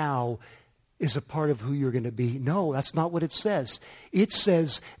are now is a part of who you're going to be. No, that's not what it says. It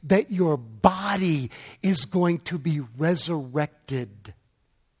says that your body is going to be resurrected.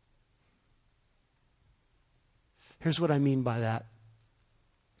 Here's what I mean by that.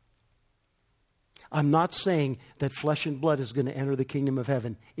 I'm not saying that flesh and blood is going to enter the kingdom of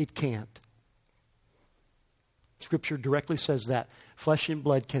heaven. It can't. Scripture directly says that. Flesh and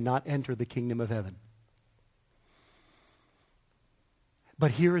blood cannot enter the kingdom of heaven.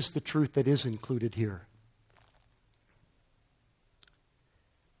 But here is the truth that is included here.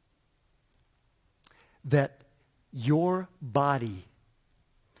 That your body,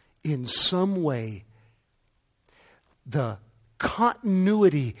 in some way, the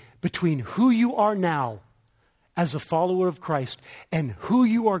continuity between who you are now as a follower of Christ and who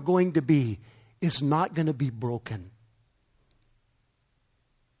you are going to be is not going to be broken.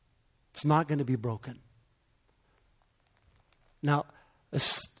 It's not going to be broken. Now,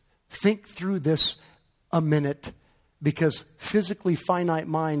 let's think through this a minute, because physically finite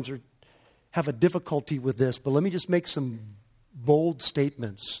minds have a difficulty with this. But let me just make some bold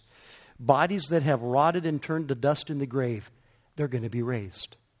statements. Bodies that have rotted and turned to dust in the grave, they're going to be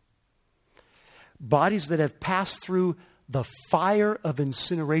raised. Bodies that have passed through the fire of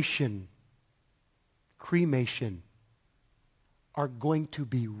incineration, cremation, are going to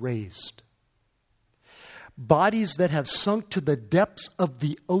be raised. Bodies that have sunk to the depths of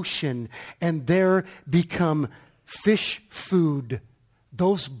the ocean and there become fish food,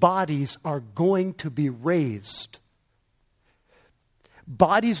 those bodies are going to be raised.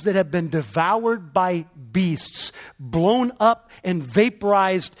 Bodies that have been devoured by beasts, blown up and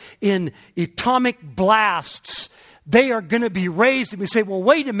vaporized in atomic blasts, they are going to be raised. And we say, well,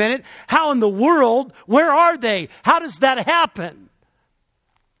 wait a minute. How in the world? Where are they? How does that happen?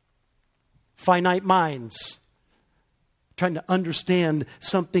 Finite minds trying to understand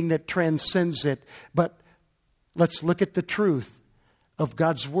something that transcends it. But let's look at the truth of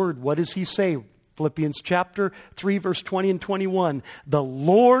God's Word. What does He say? Philippians chapter 3, verse 20 and 21. The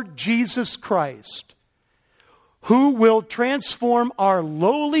Lord Jesus Christ, who will transform our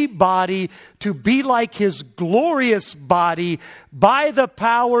lowly body to be like His glorious body by the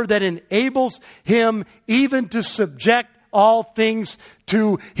power that enables Him even to subject all things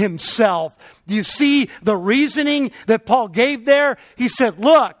to Himself. Do you see the reasoning that Paul gave there? He said,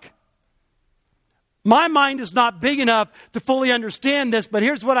 look, my mind is not big enough to fully understand this, but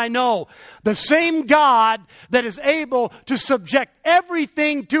here's what I know. The same God that is able to subject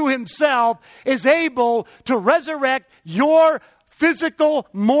everything to Himself is able to resurrect your physical,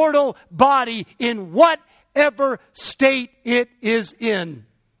 mortal body in whatever state it is in.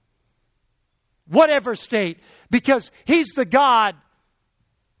 Whatever state. Because He's the God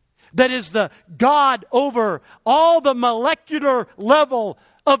that is the God over all the molecular level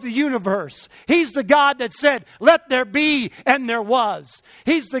of the universe. He's the God that said, let there be, and there was.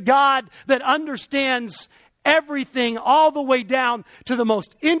 He's the God that understands everything all the way down to the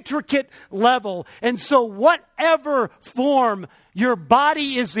most intricate level. And so whatever form your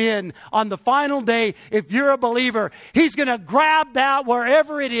body is in on the final day, if you're a believer, He's going to grab that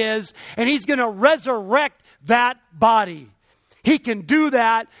wherever it is, and He's going to resurrect that body. He can do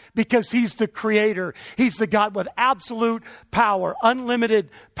that because He's the Creator. He's the God with absolute power,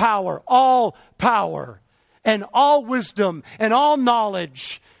 unlimited power, all power, and all wisdom, and all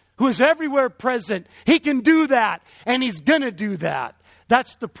knowledge, who is everywhere present. He can do that, and He's going to do that.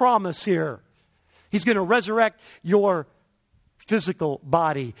 That's the promise here. He's going to resurrect your physical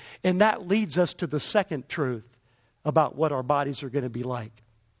body. And that leads us to the second truth about what our bodies are going to be like.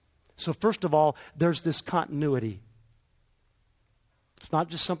 So first of all, there's this continuity. It's not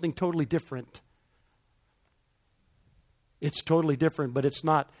just something totally different. It's totally different, but it's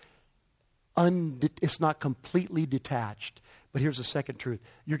not completely detached. But here's the second truth.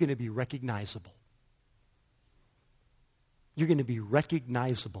 You're going to be recognizable. You're going to be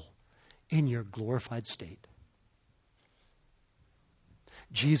recognizable in your glorified state.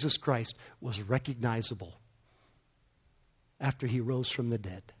 Jesus Christ was recognizable after He rose from the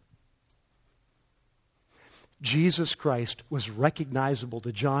dead. Jesus Christ was recognizable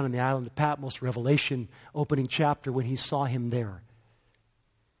to John on the island of Patmos, Revelation opening chapter, when he saw Him there.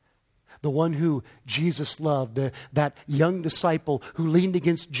 The one who Jesus loved, that young disciple who leaned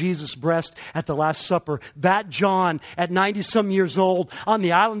against Jesus' breast at the Last Supper, that John at 90-some years old on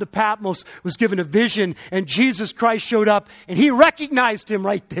the island of Patmos was given a vision, and Jesus Christ showed up and he recognized him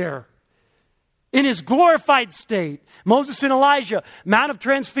right there. In His glorified state, Moses and Elijah, Mount of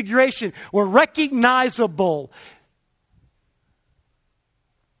Transfiguration, were recognizable.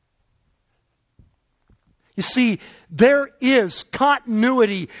 You see, there is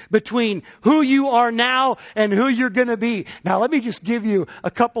continuity between who you are now and who you're going to be. Now, let me just give you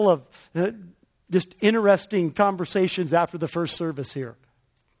a couple of just interesting conversations after the first service here.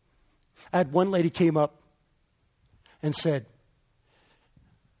 I had one lady came up and said,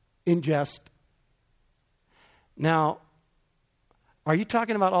 in jest, now, are you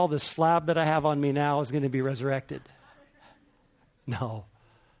talking about all this flab that I have on me now is going to be resurrected? No,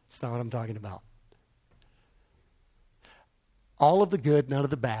 that's not what I'm talking about. All of the good, none of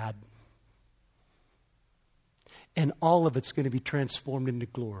the bad. And all of it's going to be transformed into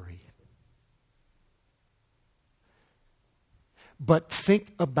glory. But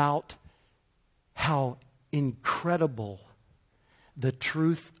think about how incredible the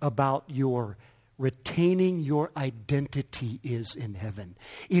truth about your retaining your identity is in heaven.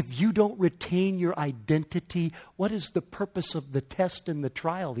 If you don't retain your identity, what is the purpose of the test and the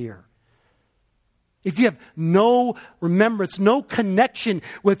trial here? If you have no remembrance, no connection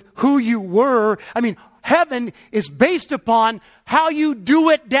with who you were, I mean, heaven is based upon how you do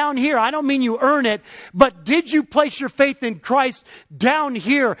it down here. I don't mean you earn it, but did you place your faith in Christ down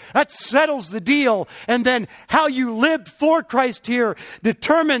here? That settles the deal. And then how you lived for Christ here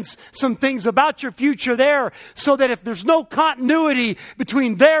determines some things about your future there, so that if there's no continuity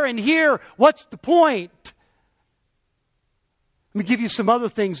between there and here, what's the point? Let me give you some other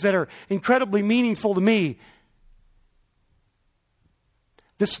things that are incredibly meaningful to me.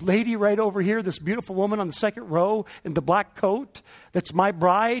 This lady right over here, this beautiful woman on the second row in the black coat, that's my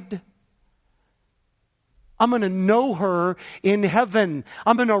bride. I'm going to know her in heaven.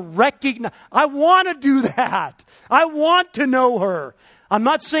 I'm going to recognize. I want to do that. I want to know her. I'm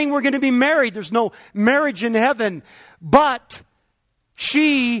not saying we're going to be married. There's no marriage in heaven. But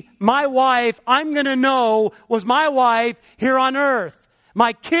she, my wife, I'm going to know was my wife here on earth.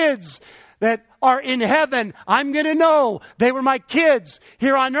 My kids that are in heaven, I'm going to know they were my kids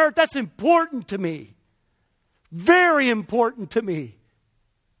here on earth. That's important to me. Very important to me.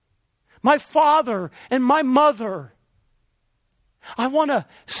 My father and my mother, I want to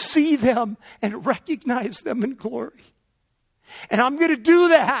see them and recognize them in glory. And I'm going to do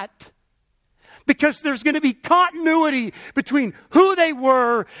that because there's going to be continuity between who they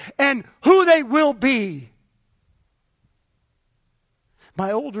were and who they will be.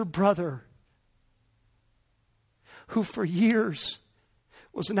 My older brother, who for years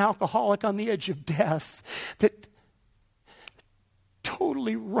was an alcoholic on the edge of death, that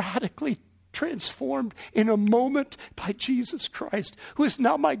totally radically transformed in a moment by Jesus Christ, who is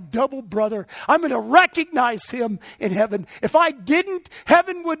now my double brother. I'm going to recognize him in heaven. If I didn't,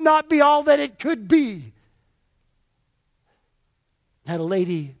 heaven would not be all that it could be. I had a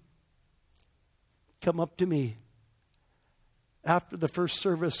lady come up to me after the first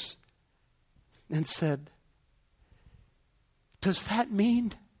service and said, "Does that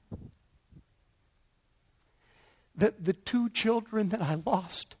mean that the 2 children that I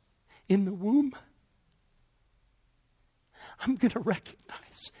lost in the womb, I'm going to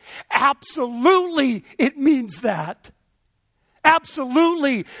recognize?" Absolutely, it means that.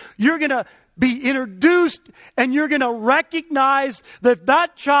 Absolutely. You're going to be introduced and you're going to recognize that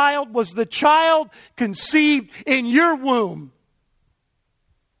that child was the child conceived in your womb.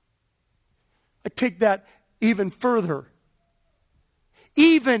 I take that even further.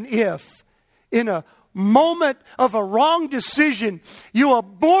 Even if in a moment of a wrong decision, you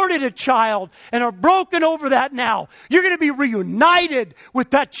aborted a child and are broken over that now, you're going to be reunited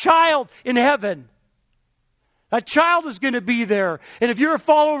with that child in heaven. That child is going to be there. And if you're a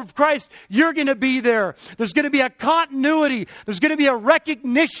follower of Christ, you're going to be there. There's going to be a continuity. There's going to be a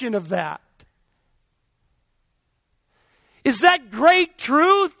recognition of that. Is that great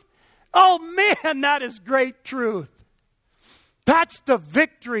truth? Oh man, that is great truth. That's the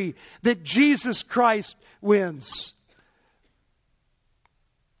victory that Jesus Christ wins.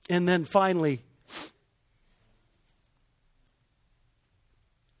 And then finally,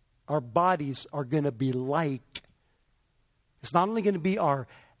 our bodies are going to be like. It's not only going to be our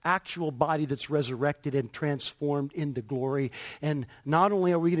actual body that's resurrected and transformed into glory, and not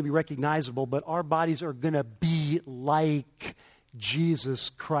only are we going to be recognizable, but our bodies are going to be like Jesus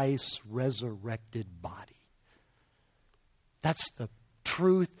Christ's resurrected body. That's the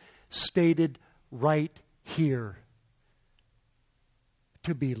truth stated right here.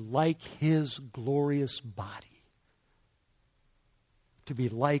 To be like his glorious body. To be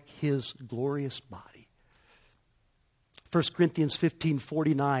like his glorious body. 1 Corinthians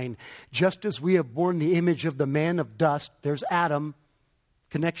 15:49, just as we have borne the image of the man of dust, there's Adam,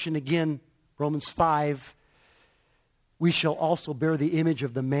 connection again, Romans 5, we shall also bear the image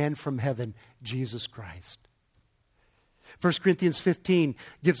of the man from heaven, Jesus Christ. 1 Corinthians 15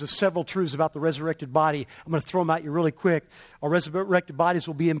 gives us several truths about the resurrected body. I'm going to throw them at you really quick. Our resurrected bodies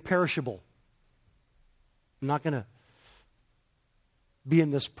will be imperishable. I'm not going to be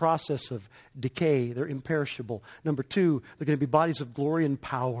in this process of decay. They're imperishable. Number 2, they're going to be bodies of glory and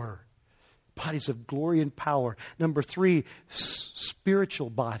power. Bodies of glory and power. Number 3, spiritual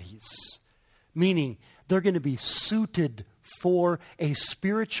bodies. Meaning they're going to be suited for a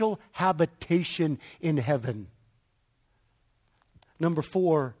spiritual habitation in heaven. Number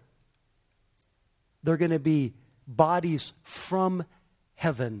 4, they're going to be bodies from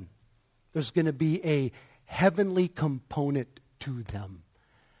heaven. There's going to be a heavenly component to them.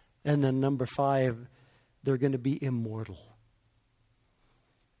 And then number 5, they're going to be immortal.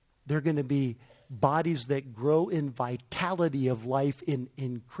 They're going to be bodies that grow in vitality of life in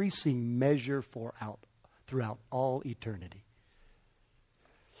increasing measure throughout all eternity.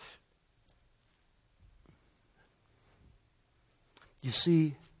 You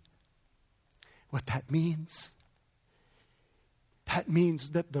see, what that means? That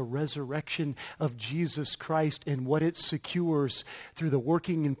means that the resurrection of Jesus Christ and what it secures through the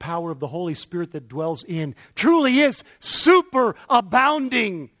working and power of the Holy Spirit that dwells in truly is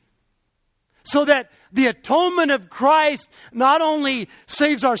superabounding. So that the atonement of Christ not only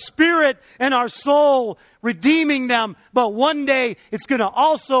saves our spirit and our soul, redeeming them, but one day it's going to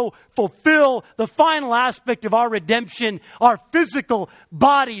also fulfill the final aspect of our redemption, our physical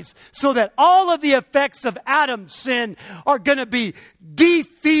bodies, so that all of the effects of Adam's sin are going to be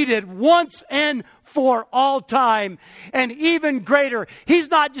defeated once and for all time. And even greater, He's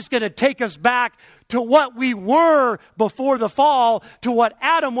not just going to take us back to what we were before the fall, to what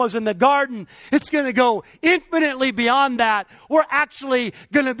Adam was in the garden. It's going to go infinitely beyond that. We're actually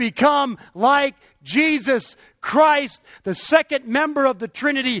going to become like Jesus Christ, the second member of the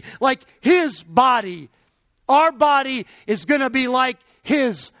Trinity, like His body. Our body is going to be like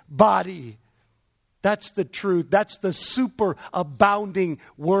His body. That's the truth. That's the superabounding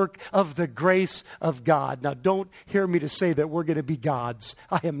work of the grace of God. Now, don't hear me to say that we're going to be gods.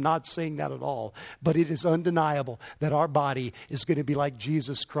 I am not saying that at all. But it is undeniable that our body is going to be like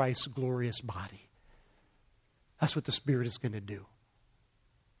Jesus Christ's glorious body. That's what the Spirit is going to do.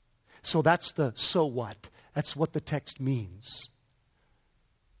 So that's the so what. That's what the text means.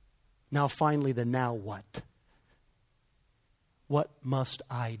 Now, finally, the now what. What must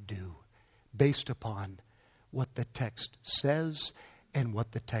I do? Based upon what the text says and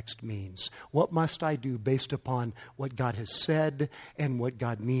what the text means. What must I do based upon what God has said and what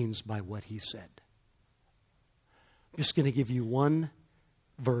God means by what He said? I'm just going to give you one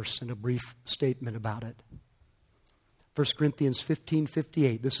verse and a brief statement about it. 1 Corinthians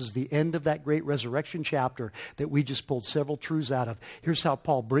 15:58. This is the end of that great resurrection chapter that we just pulled several truths out of. Here's how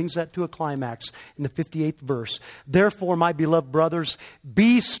Paul brings that to a climax in the 58th verse. Therefore, my beloved brothers,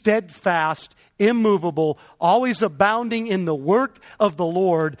 be steadfast, immovable, always abounding in the work of the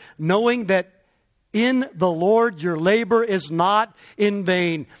Lord, knowing that in the Lord your labor is not in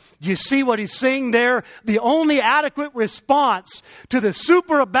vain. Do you see what he's saying there? The only adequate response to the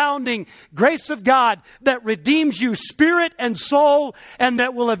superabounding grace of God that redeems you spirit and soul and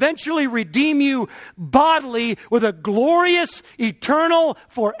that will eventually redeem you bodily with a glorious, eternal,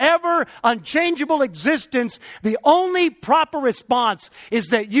 forever, unchangeable existence. The only proper response is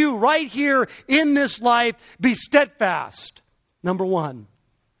that you right here in this life be steadfast. Number one.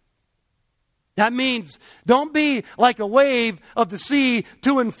 That means don't be like a wave of the sea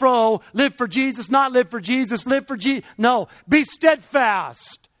to and fro. Live for Jesus, not live for Jesus, live for Jesus. No, be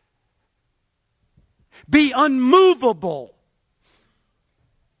steadfast. Be unmovable.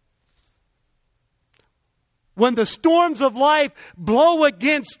 When the storms of life blow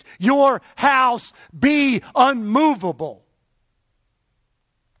against your house, be unmovable.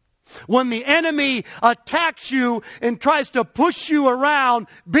 When the enemy attacks you and tries to push you around,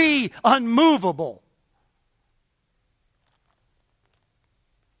 be unmovable.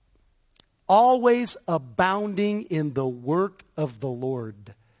 Always abounding in the work of the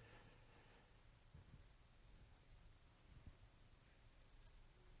Lord.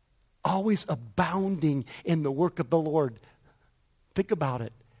 Always abounding in the work of the Lord. Think about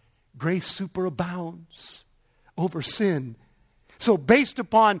it. Grace superabounds over sin. So based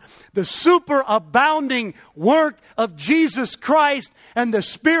upon the superabounding work of Jesus Christ and the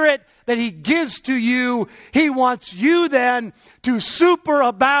Spirit that He gives to you, He wants you then to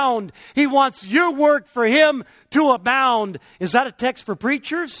superabound. He wants your work for Him to abound. Is that a text for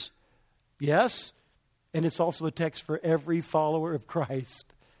preachers? Yes. And it's also a text for every follower of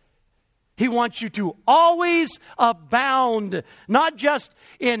Christ. He wants you to always abound, not just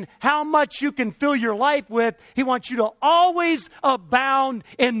in how much you can fill your life with. He wants you to always abound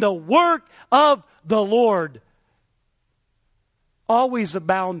in the work of the Lord. Always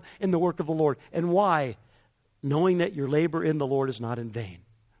abound in the work of the Lord. And why? Knowing that your labor in the Lord is not in vain.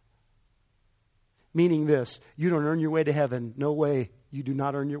 Meaning this, you don't earn your way to heaven. No way. You do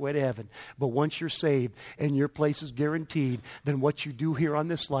not earn your way to heaven. But once you're saved and your place is guaranteed, then what you do here on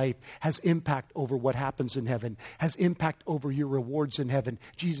this life has impact over what happens in heaven, has impact over your rewards in heaven.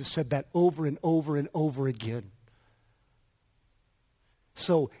 Jesus said that over and over and over again.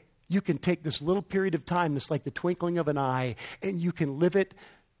 So you can take this little period of time that's like the twinkling of an eye, and you can live it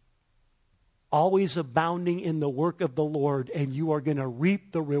always abounding in the work of the Lord, and you are going to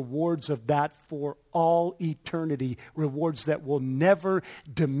reap the rewards of that for all eternity. Rewards that will never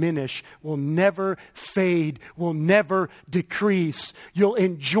diminish, will never fade, will never decrease. You'll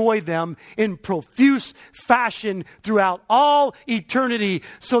enjoy them in profuse fashion throughout all eternity.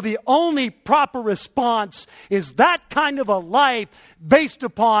 So the only proper response is that kind of a life based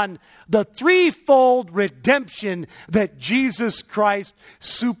upon the threefold redemption that Jesus Christ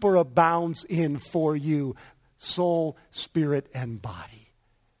superabounds in for you, soul, spirit, and body.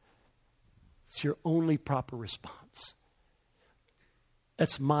 It's your only proper response.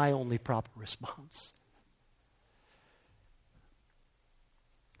 That's my only proper response.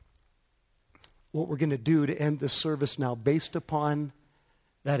 What we're going to do to end this service now, based upon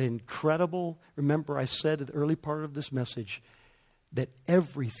that incredible, remember I said at the early part of this message, that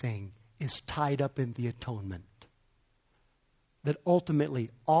everything is tied up in the atonement. That ultimately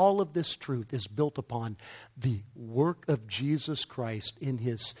all of this truth is built upon the work of Jesus Christ in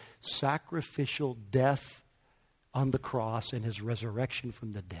his sacrificial death on the cross and his resurrection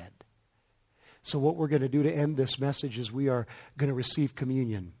from the dead. So what we're going to do to end this message is we are going to receive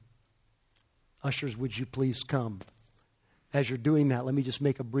communion. Ushers, would you please come? As you're doing that, let me just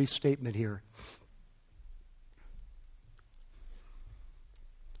make a brief statement here.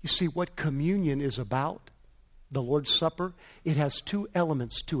 You see, what communion is about, the Lord's Supper, it has two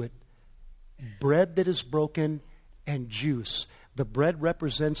elements to it. Bread that is broken and juice. The bread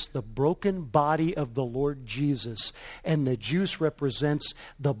represents the broken body of the Lord Jesus, and the juice represents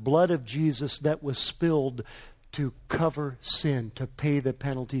the blood of Jesus that was spilled to cover sin, to pay the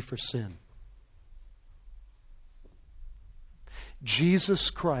penalty for sin.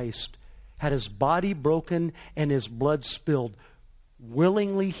 Jesus Christ had his body broken and his blood spilled.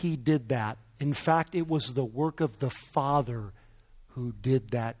 Willingly he did that. In fact, it was the work of the Father who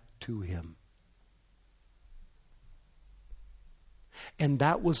did that to him. And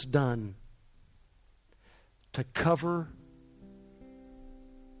that was done to cover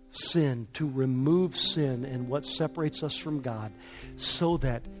sin, to remove sin and what separates us from God, so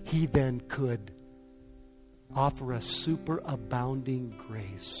that he then could offer us superabounding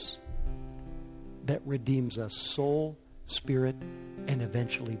grace that redeems us soul, spirit, and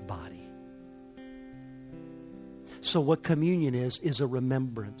eventually body. So what communion is a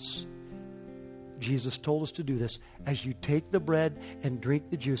remembrance. Jesus told us to do this. As you take the bread and drink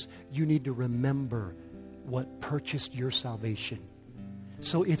the juice, you need to remember what purchased your salvation.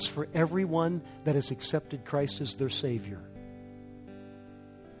 So it's for everyone that has accepted Christ as their Savior.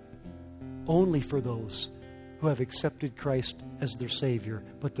 Only for those who have accepted Christ as their Savior,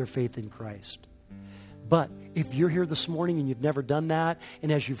 put their faith in Christ. But if you're here this morning and you've never done that,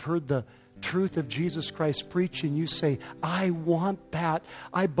 and as you've heard the truth of Jesus Christ preached, and you say, I want that.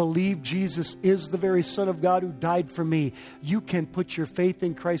 I believe Jesus is the very Son of God who died for me. You can put your faith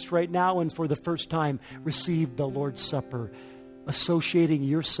in Christ right now and for the first time receive the Lord's Supper, associating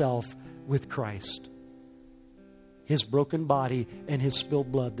yourself with Christ, his broken body and his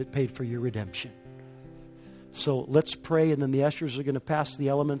spilled blood that paid for your redemption. So let's pray, and then the ushers are going to pass the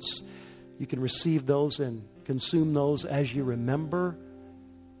elements. You can receive those and consume those as you remember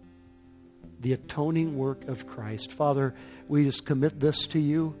the atoning work of Christ. Father, we just commit this to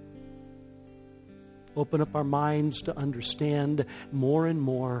you. Open up our minds to understand more and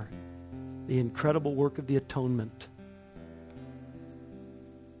more the incredible work of the atonement.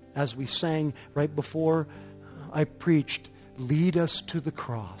 As we sang right before I preached, lead us to the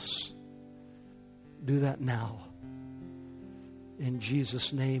cross. Do that now. In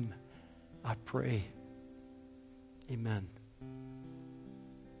Jesus' name, I pray. Amen.